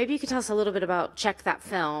 and maybe you could tell us a little bit about Check That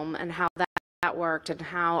Film and how that worked, and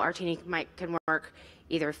how Artinii can work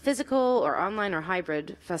either physical or online or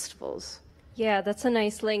hybrid festivals. Yeah, that's a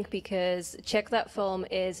nice link, because Check That Film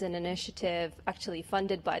is an initiative actually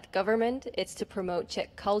funded by the government. It's to promote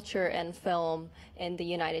Czech culture and film in the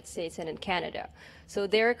United States and in Canada. So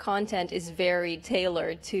their content is very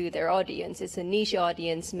tailored to their audience. It's a niche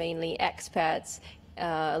audience, mainly expats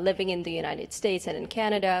living in the United States and in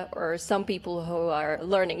Canada, or some people who are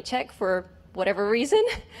learning Czech for whatever reason.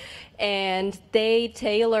 And they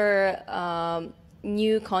tailor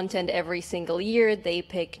new content every single year. They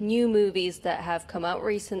pick new movies that have come out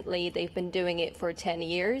recently. They've been doing it for 10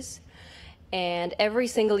 years. And every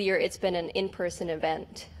single year it's been an in-person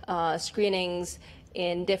event, screenings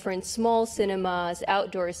in different small cinemas,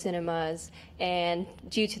 outdoor cinemas, and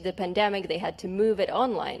due to the pandemic, they had to move it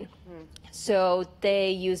online. So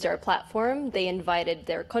they used our platform, they invited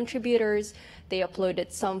their contributors, they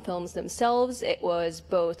uploaded some films themselves. It was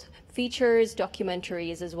both features,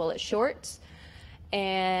 documentaries, as well as shorts.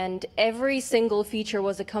 And every single feature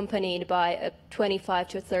was accompanied by a 25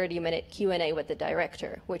 to 30-minute Q&A with the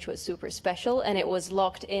director, which was super special, and it was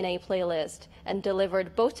locked in a playlist and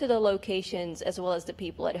delivered both to the locations as well as the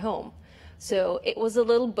people at home. So it was a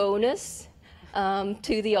little bonus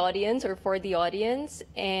to the audience, or for the audience,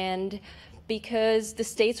 and because the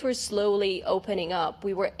states were slowly opening up,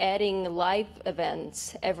 we were adding live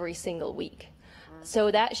events every single week.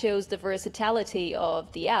 So that shows the versatility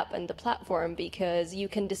of the app and the platform, because you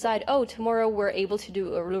can decide, oh, tomorrow we're able to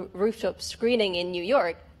do a rooftop screening in New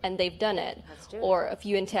York, and they've done it, or a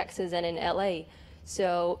few in Texas and in LA.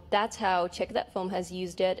 So that's how Check That Film has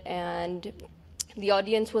used it, and the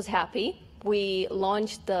audience was happy. We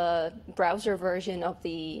launched the browser version of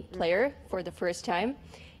the player for the first time,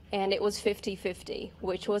 and it was 50-50,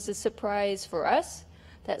 which was a surprise for us,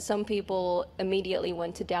 that some people immediately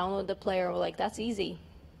went to download the player and were like, that's easy,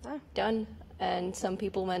 done. And some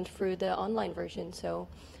people went through the online version. So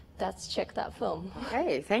that's Check That Film.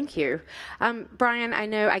 Okay, thank you. Brian, I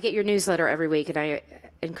know I get your newsletter every week, and I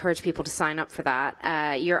encourage people to sign up for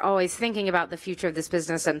that. You're always thinking about the future of this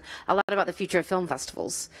business and a lot about the future of film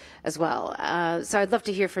festivals as well. So I'd love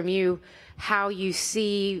to hear from you how you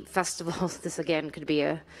see festivals, this again could be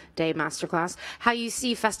a day masterclass, how you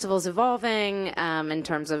see festivals evolving in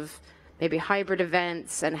terms of maybe hybrid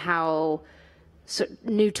events, and how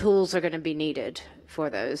new tools are going to be needed for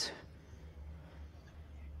those.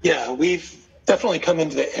 Yeah, we've definitely come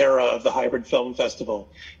into the era of the hybrid film festival.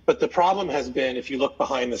 But the problem has been, if you look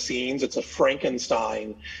behind the scenes, it's a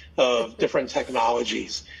Frankenstein of different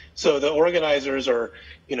technologies. So the organizers are,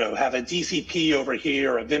 have a DCP over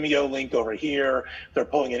here, a Vimeo link over here. They're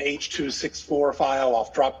pulling an H.264 file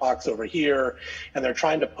off Dropbox over here, and they're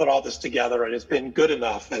trying to put all this together. And it's been good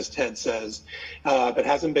enough, as Ted says, but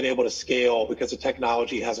hasn't been able to scale because the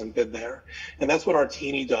technology hasn't been there. And that's what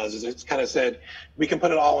Artinii does, is it's kind of said, we can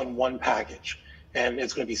put it all in one package. And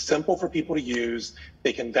it's going to be simple for people to use.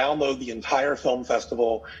 They can download the entire film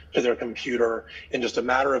festival to their computer in just a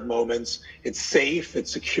matter of moments. It's safe,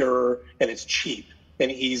 it's secure, and it's cheap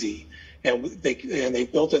and easy. And they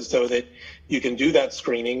built it so that you can do that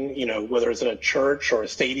screening, whether it's in a church or a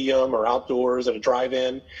stadium or outdoors at a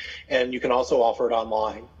drive-in, and you can also offer it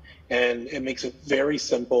online. And it makes it very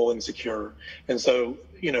simple and secure. And so,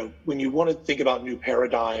 when you want to think about new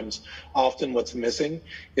paradigms, often what's missing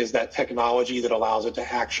is that technology that allows it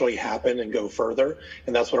to actually happen and go further.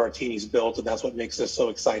 And that's what Artinii's built, and that's what makes this so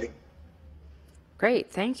exciting.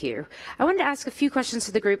 Great, thank you. I wanted to ask a few questions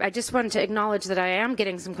to the group. I just wanted to acknowledge that I am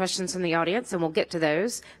getting some questions from the audience, and we'll get to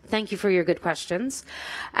those. Thank you for your good questions.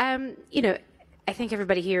 I think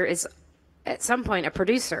everybody here is at some point a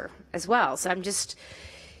producer as well. So I'm just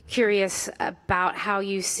curious about how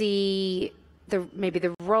you see maybe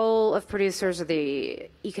the role of producers, or the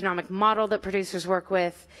economic model that producers work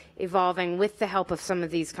with, evolving with the help of some of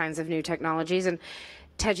these kinds of new technologies. And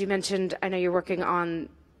Ted, you mentioned, I know you're working on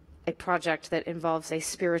a project that involves a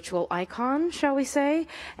spiritual icon, shall we say,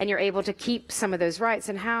 and you're able to keep some of those rights.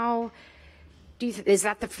 And how do you is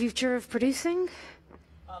that the future of producing?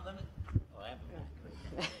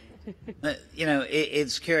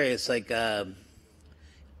 It's curious. Like,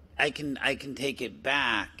 I can take it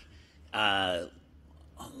back a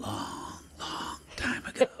long time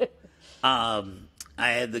ago. I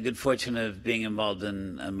had the good fortune of being involved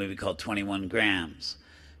in a movie called 21 Grams.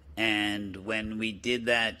 And when we did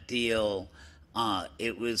that deal,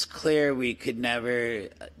 it was clear we could never,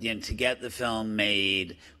 to get the film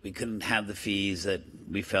made, we couldn't have the fees that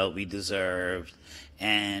we felt we deserved.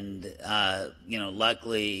 And,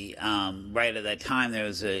 luckily, right at that time, there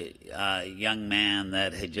was a young man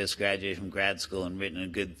that had just graduated from grad school and written a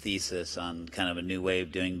good thesis on kind of a new way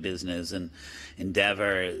of doing business. And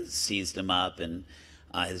Endeavor seized him up, and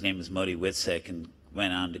his name was Moti Witzik, and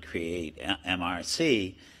went on to create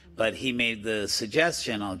MRC. But he made the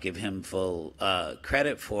suggestion, I'll give him full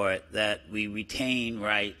credit for it, that we retain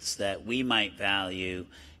rights that we might value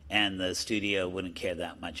and the studio wouldn't care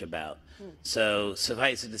that much about. So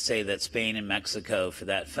suffice it to say that Spain and Mexico for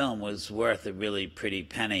that film was worth a really pretty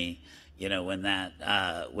penny,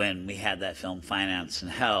 when we had that film financed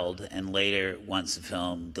and held, and later, once the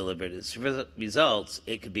film delivered its results,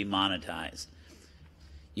 it could be monetized.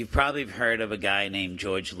 You've probably heard of a guy named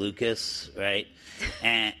George Lucas, right?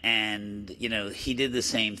 And he did the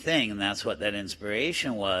same thing, and that's what that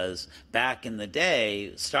inspiration was. Back in the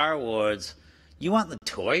day, Star Wars, you want the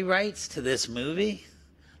toy rights to this movie?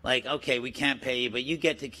 Like, okay, we can't pay you, but you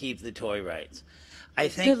get to keep the toy rights. I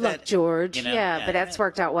think Good luck, George. You know, yeah, but that's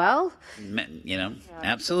worked out well. You know,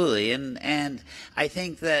 absolutely. And I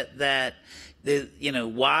think that you know,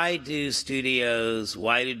 why do studios,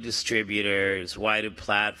 why do distributors, why do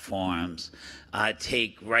platforms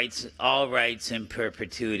take all rights in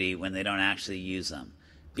perpetuity when they don't actually use them?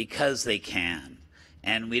 Because they can.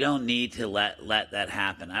 And we don't need to let that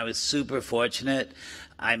happen. I was super fortunate.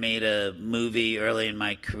 I made a movie early in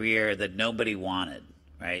my career that nobody wanted,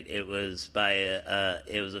 right? It was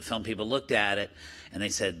it was a film, people looked at it and they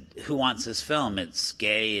said, who wants this film? It's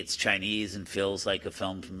gay, it's Chinese, and feels like a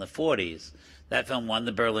film from the 40s. That film won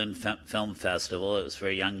the Berlin Film Festival. It was for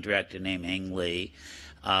a young director named Ang Lee.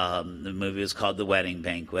 The movie was called The Wedding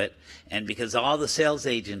Banquet. And because all the sales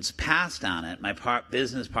agents passed on it, my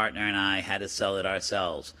business partner and I had to sell it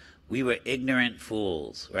ourselves. We were ignorant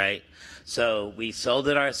fools, right? So we sold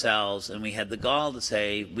it ourselves, and we had the gall to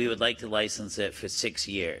say we would like to license it for 6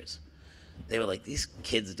 years. They were like, these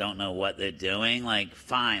kids don't know what they're doing. Like,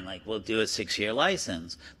 fine, like, we'll do a 6-year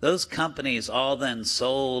license. Those companies all then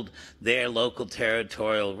sold their local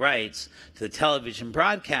territorial rights to the television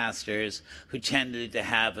broadcasters, who tended to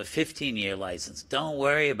have a 15-year license. Don't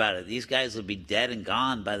worry about it. These guys will be dead and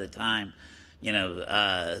gone by the time, you know,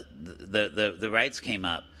 the rights came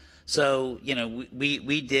up. So, you know,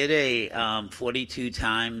 we did a 42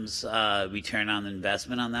 times return on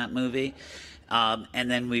investment on that movie. And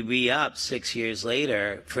then we re-upped 6 years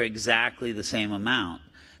later for exactly the same amount,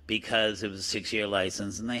 because it was a 6-year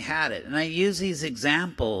license and they had it. And I use these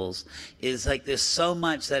examples is like there's so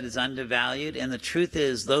much that is undervalued, and the truth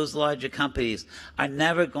is those larger companies are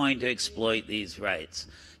never going to exploit these rights.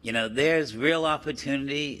 You know, there's real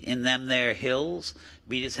opportunity in them, their hills.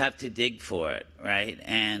 We just have to dig for it, right?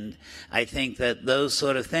 And I think that those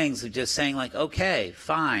sort of things are just saying like, okay,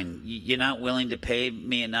 fine, you're not willing to pay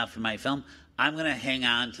me enough for my film. I'm going to hang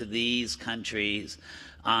on to these countries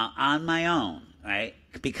on my own, right?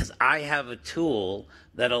 Because I have a tool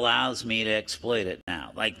that allows me to exploit it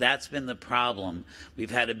now. Like, that's been the problem.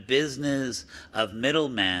 We've had a business of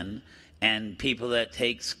middlemen and people that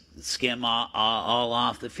skim all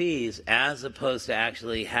off the fees, as opposed to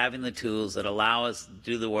actually having the tools that allow us to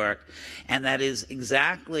do the work. And that is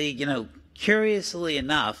exactly, you know, curiously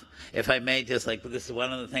enough, if I may just like, this is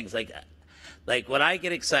one of the things, like what I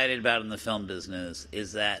get excited about in the film business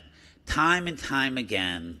is that time and time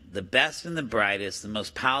again, the best and the brightest, the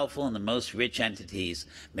most powerful and the most rich entities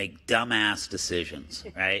make dumbass decisions,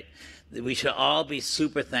 right? We should all be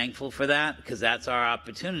super thankful for that, because that's our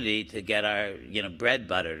opportunity to get our, you know, bread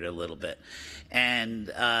buttered a little bit.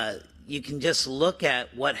 And you can just look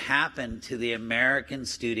at what happened to the American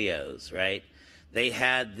studios, right? They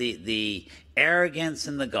had the arrogance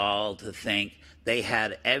and the gall to think they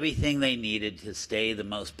had everything they needed to stay the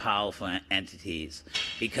most powerful entities.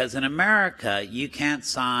 Because in America, you can't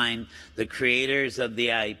sign the creators of the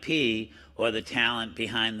IP or the talent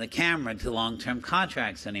behind the camera to long-term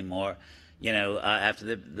contracts anymore, you know,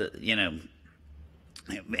 after the you know,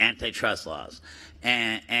 antitrust laws.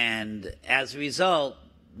 And as a result,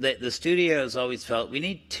 the studios always felt we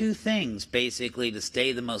need two things, basically, to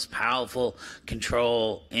stay the most powerful in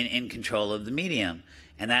control of the medium.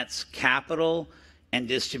 And that's capital and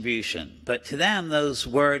distribution. But to them, those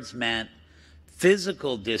words meant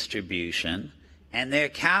physical distribution, and their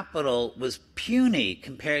capital was puny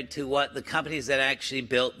compared to what the companies that actually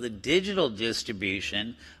built the digital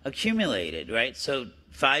distribution accumulated, right? So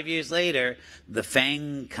 5 years later, the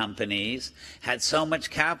FANG companies had so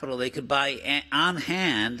much capital they could buy on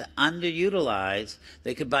hand, underutilized,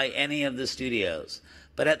 they could buy any of the studios.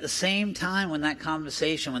 But at the same time, when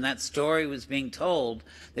that story was being told,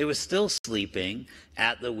 they were still sleeping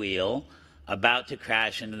at the wheel, about to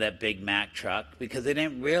crash into that Big Mac truck, because they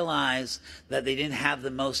didn't realize that they didn't have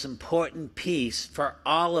the most important piece for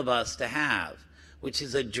all of us to have, which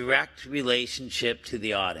is a direct relationship to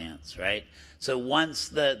the audience, right? So once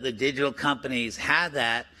the digital companies had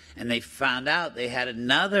that, and they found out they had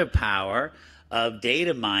another power of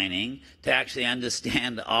data mining to actually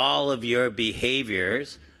understand all of your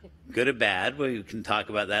behaviors, good or bad. We can talk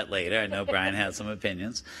about that later. I know Brian has some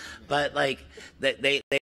opinions. But like they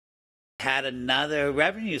had another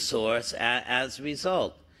revenue source as a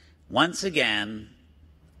result. Once again,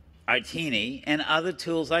 Artinii and other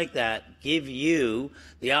tools like that give you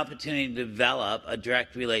the opportunity to develop a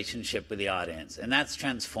direct relationship with the audience, and that's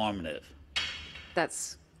transformative.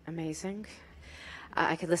 That's amazing.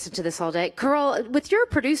 I could listen to this all day. Karol, with your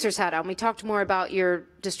producer's hat on, we talked more about your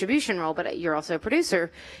distribution role, but you're also a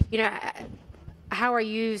producer. You know, how are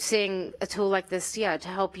you seeing a tool like this, to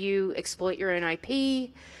help you exploit your own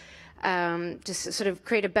IP, just sort of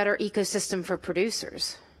create a better ecosystem for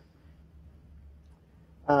producers?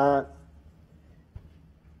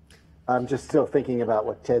 I'm just still thinking about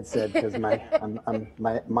what Ted said because my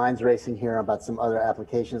mind's racing here about some other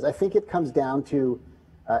applications. I think it comes down to,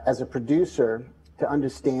 as a producer, to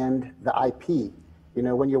understand the IP. You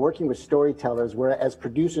know, when you're working with storytellers, as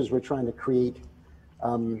producers, we're trying to create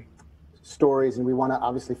stories, and we want to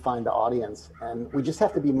obviously find the audience. And we just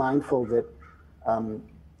have to be mindful that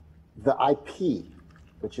the IP,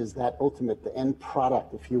 which is that ultimate, the end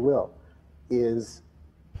product, if you will, is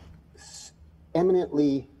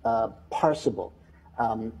eminently parsable.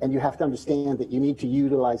 And you have to understand that you need to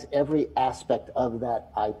utilize every aspect of that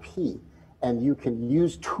IP. And you can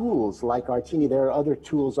use tools like Artinii. There are other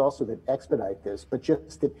tools also that expedite this, but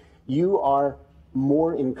just that you are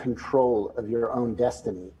more in control of your own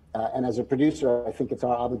destiny. And as a producer, I think it's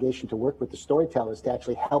our obligation to work with the storytellers to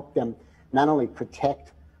actually help them not only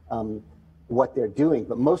protect what they're doing,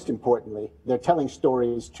 but most importantly, they're telling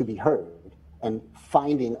stories to be heard and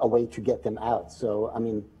finding a way to get them out. So, I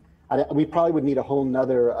mean, we probably would need a whole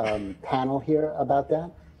nother panel here about that,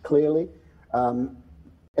 clearly.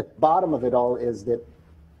 At the bottom of it all is that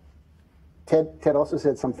Ted also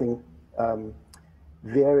said something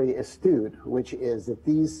very astute, which is that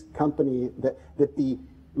these companies, that the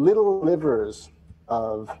little livers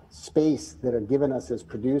of space that are given us as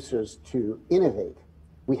producers to innovate,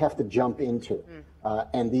 we have to jump into.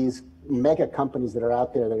 And these mega companies that are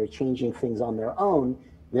out there that are changing things on their own,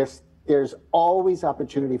 there's always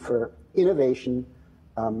opportunity for innovation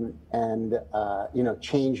and you know,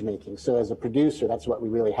 change making. So as a producer, that's what we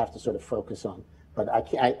really have to sort of focus on. But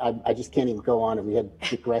I just can't even go on. If we had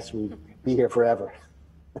digress, we'd be here forever.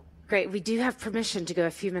 Great. We do have permission to go a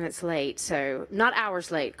few minutes late, so not hours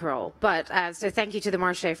late, Karol. But so thank you to the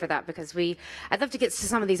Marché for that, because I'd love to get to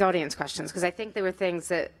some of these audience questions, because I think there were things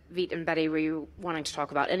that Vít and Betty were wanting to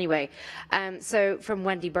talk about anyway. So from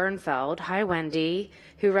Wendy Bernfeld, hi Wendy,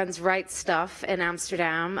 who runs Right Stuff in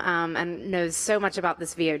Amsterdam and knows so much about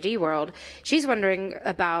this VOD world. She's wondering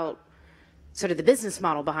about sort of the business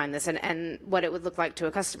model behind this and what it would look like to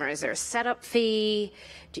a customer. Is there a setup fee?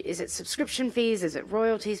 Is it subscription fees? Is it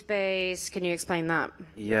royalties based? Can you explain that?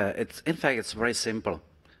 Yeah, in fact, it's very simple.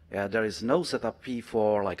 Yeah, there is no setup fee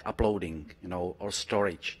for like uploading, you know, or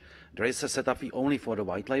storage. There is a setup fee only for the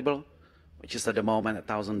white label, which is at the moment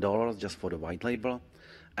 $1,000 just for the white label.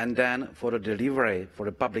 And then for the delivery, for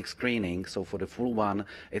the public screening, so for the full one,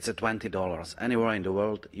 it's at $20. Anywhere in the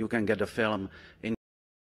world, you can get the film in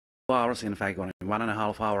hours, in fact, or in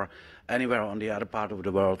 1.5 hours, anywhere on the other part of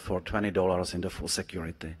the world for $20 in the full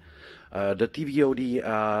security. The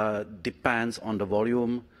TVOD depends on the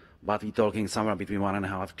volume, but we're talking somewhere between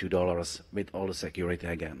 $1.5 to $2 with all the security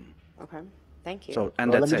again. Okay, thank you. So, and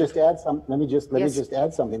well, that's let me just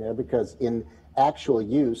add something there, because in actual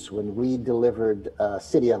use, when we delivered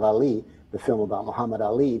City of Ali, the film about Muhammad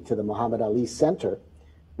Ali, to the Muhammad Ali Center,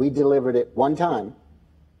 we delivered it one time,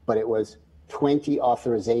 but it was 20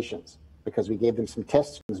 authorizations because we gave them some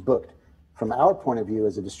tests booked. From our point of view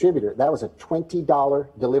as a distributor, that was a $20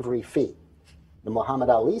 delivery fee. The Muhammad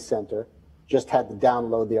Ali Center just had to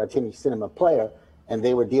download the Artinii Cinema player, and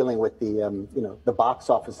they were dealing with the you know, the box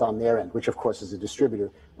office on their end, which of course as a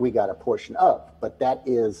distributor we got a portion of. But that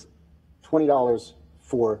is $20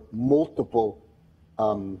 for multiple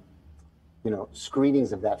you know,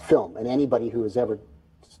 screenings of that film. And anybody who has ever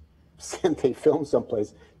sent a film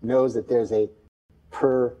someplace knows that there's a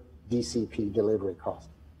per DCP delivery cost.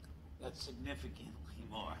 That's significantly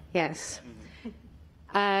more. Yes.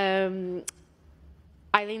 Eileen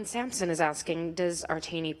Sampson is asking, does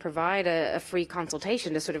Artinii provide a free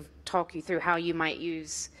consultation to sort of talk you through how you might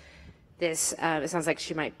use this? It sounds like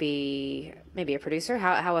she might be maybe a producer,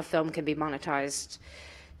 how a film can be monetized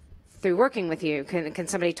through working with you. Can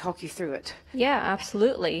somebody talk you through it? Yeah,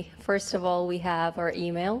 absolutely. First of all, we have our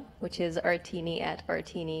email, which is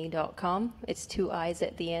artinii@artinii.com. It's 2 I's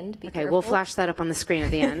at the end. Be okay, careful. we'll flash that up on the screen at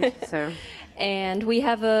the end. So, and we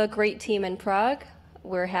have a great team in Prague.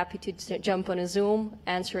 We're happy to jump on a Zoom,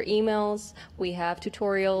 answer emails. We have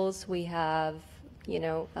tutorials. We have, you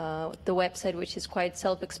know, the website, which is quite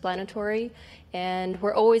self-explanatory. And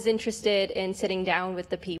we're always interested in sitting down with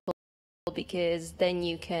the people, because then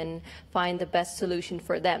you can find the best solution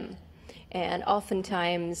for them. And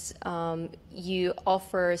oftentimes you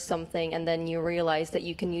offer something and then you realize that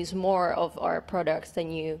you can use more of our products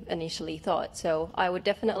than you initially thought. So I would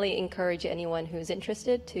definitely encourage anyone who's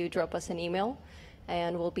interested to drop us an email,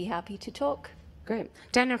 and we'll be happy to talk. Great.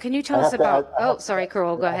 Daniel, can you tell us about... sorry,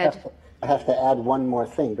 Karol, go ahead. I have to add one more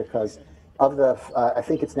thing, because of the, I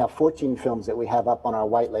think it's now 14 films that we have up on our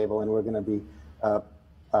white label, and we're going to be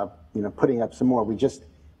you know, putting up some more. We just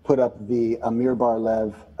put up the Amir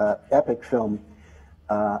Bar-Lev epic film,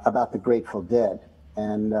 about the Grateful Dead.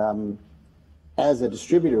 And as a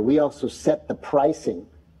distributor, we also set the pricing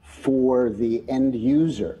for the end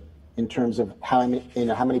user in terms of how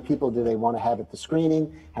many people do they want to have at the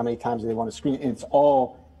screening, how many times do they want to screen, and it's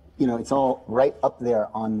all right up there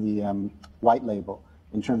on the white label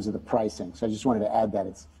in terms of the pricing. So I just wanted to add that.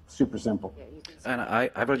 It's super simple. And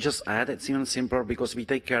I will just add, it's even simpler because we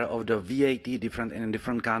take care of the VAT in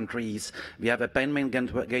different countries. We have a payment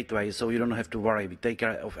gateway, so you don't have to worry. We take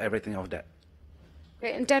care of everything of that.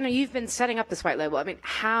 Great. And Daniel, you've been setting up this white label. I mean,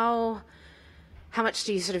 how much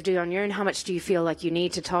do you sort of do on your own? How much do you feel like you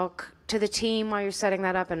need to talk to the team while you're setting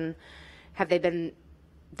that up? And have they been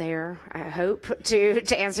there, I hope,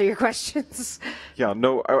 to answer your questions? Yeah,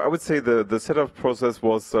 no, I would say the setup process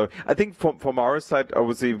was, I think from our side, I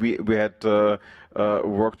would say we had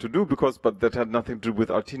work to do but that had nothing to do with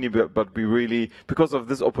Artinii, but we really, because of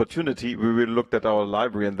this opportunity, we really looked at our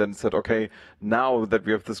library and then said, okay, now that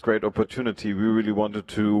we have this great opportunity, we really wanted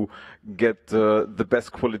to get the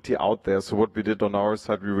best quality out there. So what we did on our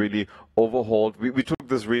side, we really overhauled. We took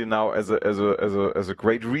this really now as a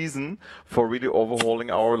great reason for really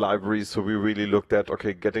overhauling our library. So we really looked at,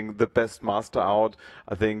 okay, getting the best master out.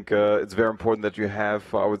 I think it's very important that you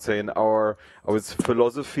have, I would say, in our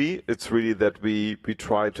philosophy, it's really that we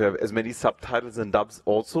try to have as many subtitles and dubs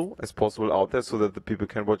also as possible out there so that the people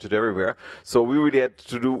can watch it everywhere. So we really had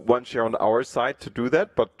to do one share on our side to do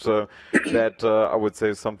that, but that I would say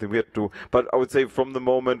is something we had to do. But I would say from the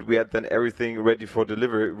moment we had then everything ready for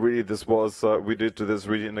delivery, really this was, we did this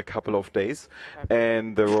really in a couple of days,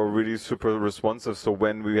 and they were really super responsive. So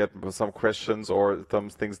when we had some questions or some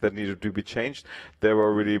things that needed to be changed, they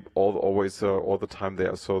were really always all the time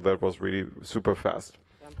there. So that was really super fast.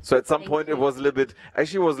 So at some point it was a little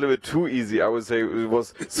bit too easy. I would say it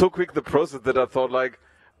was so quick, the process, that I thought like,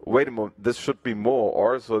 wait a moment, this should be more,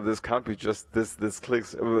 or so this can't be just this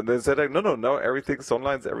clicks. And they said like, no, everything's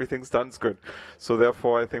online, everything's done, it's good. So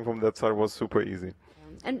therefore I think from that side it was super easy.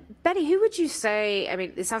 And Betty, who would you say, I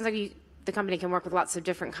mean, it sounds like the company can work with lots of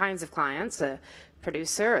different kinds of clients, a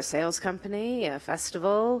producer, a sales company, a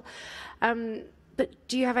festival. But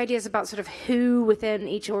do you have ideas about sort of who within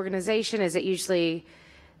each organization? Is it usually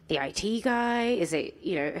the IT guy? Is it,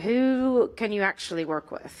 who can you actually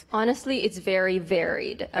work with? Honestly, it's very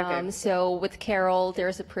varied. Okay. So with Carol,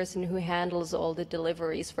 there's a person who handles all the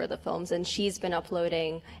deliveries for the films, and she's been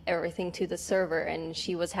uploading everything to the server, and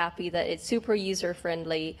she was happy that it's super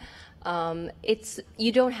user-friendly.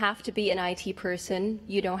 You don't have to be an IT person.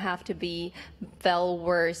 You don't have to be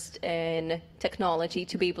well-versed in technology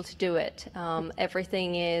to be able to do it.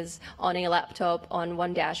 Everything is on a laptop on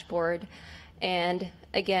one dashboard. And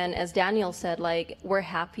again, as Daniel said, like, we're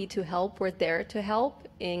happy to help. We're there to help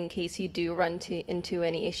in case you do run into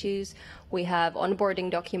any issues. We have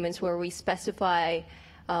onboarding documents where we specify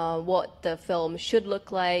what the film should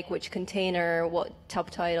look like, which container, what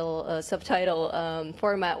subtitle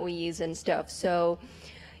format we use and stuff. So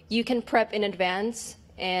you can prep in advance,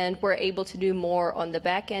 and we're able to do more on the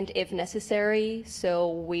back end if necessary.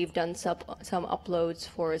 So we've done some uploads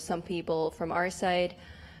for some people from our side.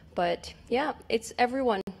 But yeah, it's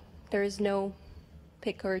everyone. There is no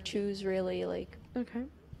pick or choose, really. Like. Okay,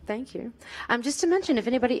 thank you. Just to mention, if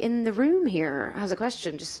anybody in the room here has a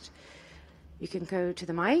question, just you can go to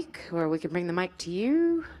the mic, or we can bring the mic to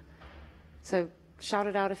you. So shout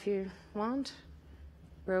it out if you want.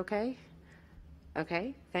 We're okay?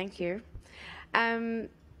 Okay, thank you. So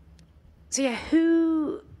yeah,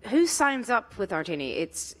 who signs up with Artinii?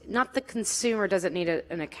 It's not the consumer doesn't need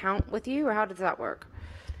an account with you, or how does that work?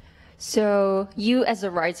 So you as a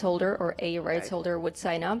rights holder or a rights holder would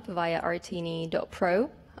sign up via artinii.pro.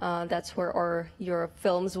 That's where your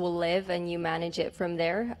films will live, and you manage it from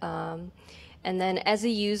there. And then as a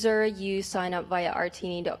user, you sign up via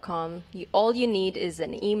artinii.com. All you need is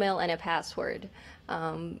an email and a password.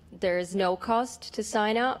 There is no cost to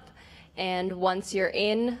sign up. And once you're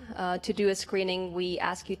in to do a screening, we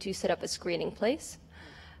ask you to set up a screening place,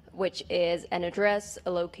 which is an address,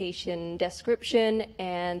 a location description,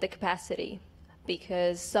 and the capacity,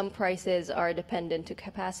 because some prices are dependent to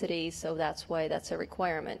capacity, so that's why that's a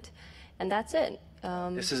requirement. And that's it.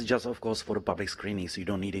 This is just, of course, for the public screening, so you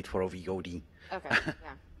don't need it for a VOD. Okay, yeah,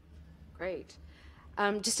 great.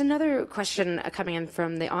 Just another question coming in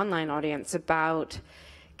from the online audience about,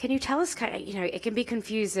 can you tell us, it can be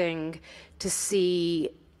confusing to see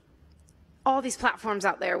all these platforms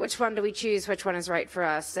out there. Which one do we choose? Which one is right for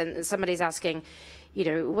us? And somebody's asking,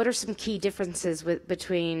 what are some key differences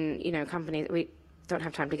between, companies? We don't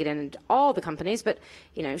have time to get into all the companies, but,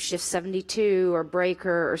 Shift 72 or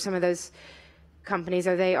Breaker or some of those. companies,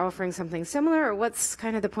 are they offering something similar, or what's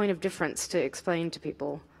kind of the point of difference to explain to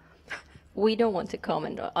people? We don't want to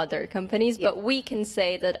comment on other companies, but we can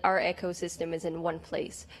say that our ecosystem is in one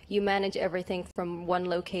place. You manage everything from one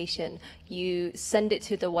location. You send it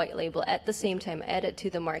to the white label at the same time, add it to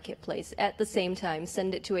the marketplace. At the same time,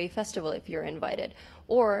 send it to a festival if you're invited.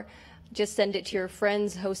 Or just send it to your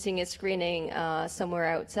friends hosting a screening somewhere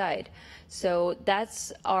outside. So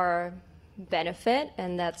that's our benefit,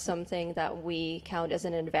 and that's something that we count as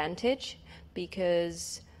an advantage,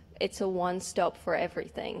 because it's a one-stop for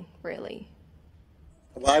everything, really.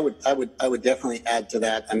 Well, I would definitely add to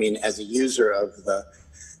that. I mean, as a user of the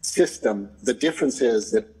system, the difference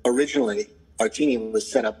is that originally Artinii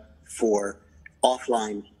was set up for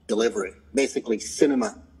offline delivery, basically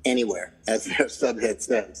cinema anywhere, as their subhead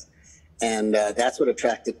says. And that's what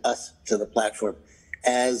attracted us to the platform.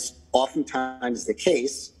 As oftentimes the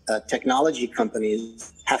case, technology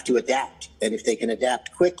companies have to adapt. And if they can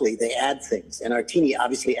adapt quickly, they add things. And Artinii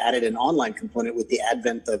obviously added an online component with the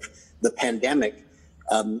advent of the pandemic.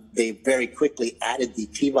 They very quickly added the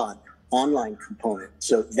TVOD online component.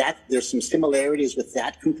 So that there's some similarities with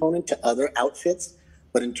that component to other outfits.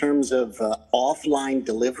 But in terms of offline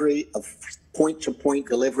delivery, of point-to-point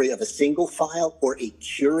delivery of a single file or a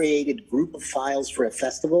curated group of files for a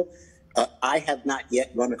festival, I have not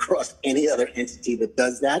yet run across any other entity that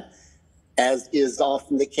does that. As is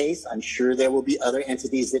often the case, I'm sure there will be other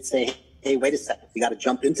entities that say, hey, wait a second, we got to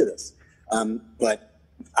jump into this. But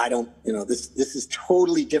I don't, this is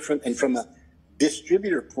totally different. And from a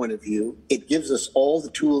distributor point of view, it gives us all the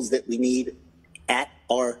tools that we need at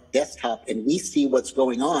our desktop, and we see what's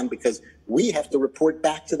going on because we have to report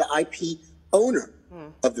back to the IP owner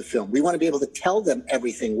of the film. We want to be able to tell them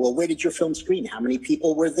everything. Well, where did your film screen? How many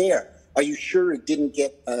people were there? Are you sure it didn't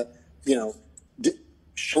get,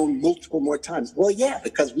 shown multiple more times? Well, yeah,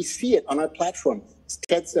 because we see it on our platform.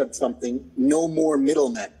 Ted said something, no more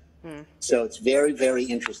middlemen. So it's very, very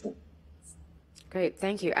interesting. Great,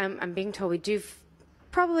 thank you. I'm being told we do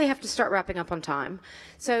probably have to start wrapping up on time.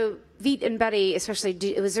 So Vít and Betty, especially,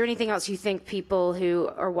 was there anything else you think people who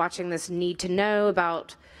are watching this need to know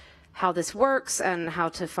about how this works and how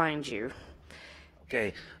to find you?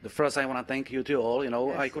 Okay, the first I want to thank you to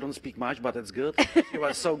all. I couldn't speak much, but it's good. You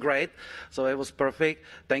were so great, so it was perfect.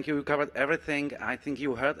 Thank you, you covered everything. I think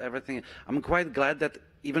you heard everything. I'm quite glad that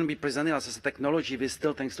even be presenting us as a technology, we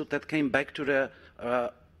still, thanks to that, came back to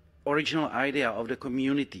the original idea of the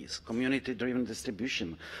communities, community-driven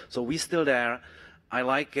distribution. So we're still there. I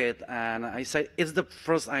like it, and I say it's the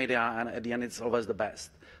first idea, and at the end it's always the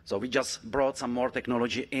best. So we just brought some more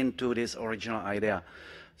technology into this original idea.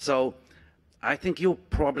 So I think you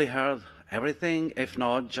probably heard everything. If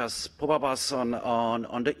not, just pop up us on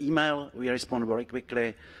the email. We respond very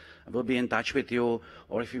quickly. We'll be in touch with you.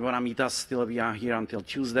 Or if you want to meet us, still we are here until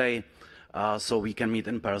Tuesday, so we can meet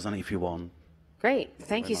in person if you want. Great.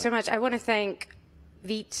 Thank you so much. I want to thank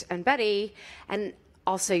Vít and Betty, and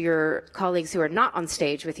also your colleagues who are not on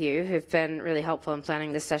stage with you, who've been really helpful in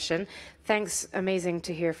planning this session. Thanks. Amazing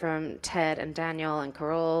to hear from Ted and Daniel and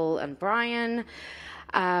Karol and Brian.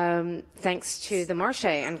 Thanks to the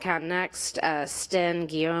Marché and Cannes Next, Sten,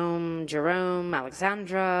 Guillaume, Jerome,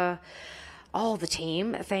 Alexandra, all the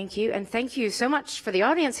team. Thank you. And thank you so much for the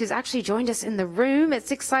audience who's actually joined us in the room.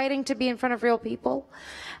 It's exciting to be in front of real people.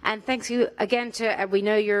 And thanks you again to, we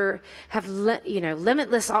know you have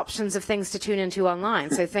limitless options of things to tune into online.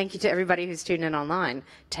 So thank you to everybody who's tuned in online.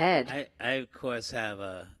 Ted. I of course have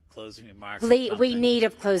a closing remark. We need a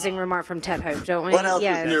closing remark from Ted Hope, don't we? What else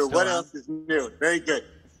is new? What else is new? Very good.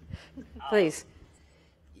 Please.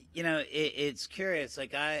 It's curious.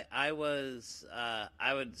 Like I would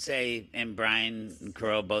say, and Brian and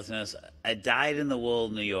Karol both know this, a dyed-in-the-wool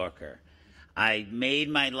New Yorker. I made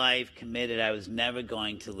my life committed. I was never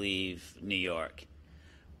going to leave New York.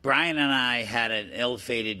 Brian and I had an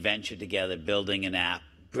ill-fated venture together building an app.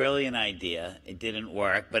 Brilliant idea. It didn't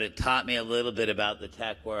work, but it taught me a little bit about the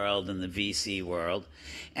tech world and the VC world.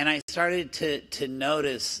 And I started to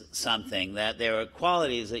notice something, that there were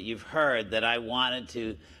qualities that you've heard that I wanted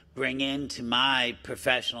to bring into my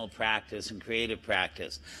professional practice and creative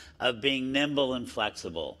practice, of being nimble and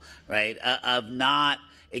flexible, right? Of not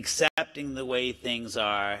accepting the way things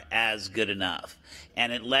are as good enough.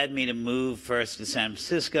 And it led me to move first to San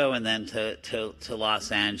Francisco and then to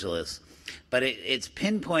Los Angeles. But it's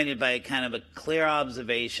pinpointed by a kind of a clear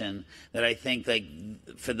observation that I think, like,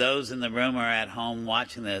 for those in the room or at home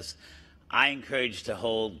watching this, I encourage to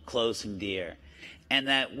hold close and dear. And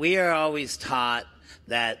that we are always taught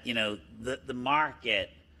that, the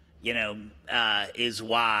market, is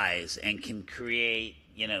wise and can create,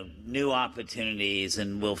 new opportunities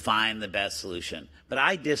and we'll find the best solution. But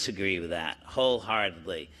I disagree with that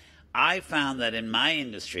wholeheartedly. I found that in my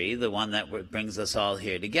industry, the one that brings us all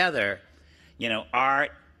here together,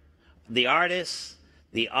 art, the artists,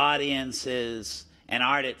 the audiences, and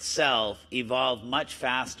art itself evolve much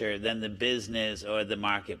faster than the business or the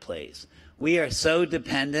marketplace. We are so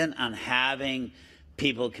dependent on having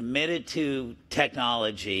people committed to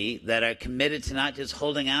technology, that are committed to not just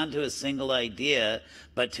holding on to a single idea,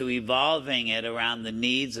 but to evolving it around the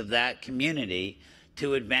needs of that community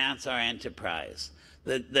to advance our enterprise.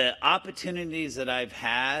 The opportunities that I've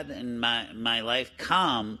had in my life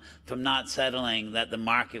come from not settling that the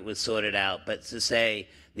market was sorted out, but to say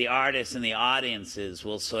the artists and the audiences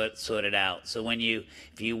will sort it out. So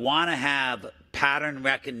if you want to have pattern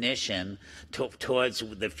recognition towards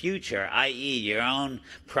the future, i.e. your own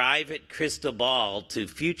private crystal ball to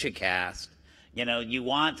futurecast, you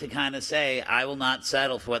want to kind of say, I will not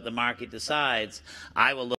settle for what the market decides.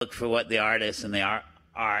 I will look for what the artists and the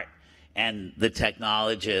art and the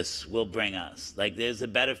technologists will bring us. Like, there's a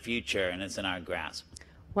better future, and it's in our grasp.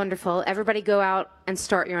 Wonderful. Everybody go out and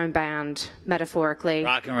start your own band, metaphorically.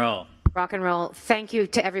 Rock and roll. Rock and roll. Thank you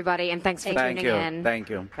to everybody, and thanks for tuning in. Thank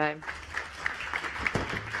you. Bye.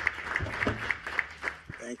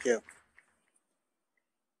 Thank you.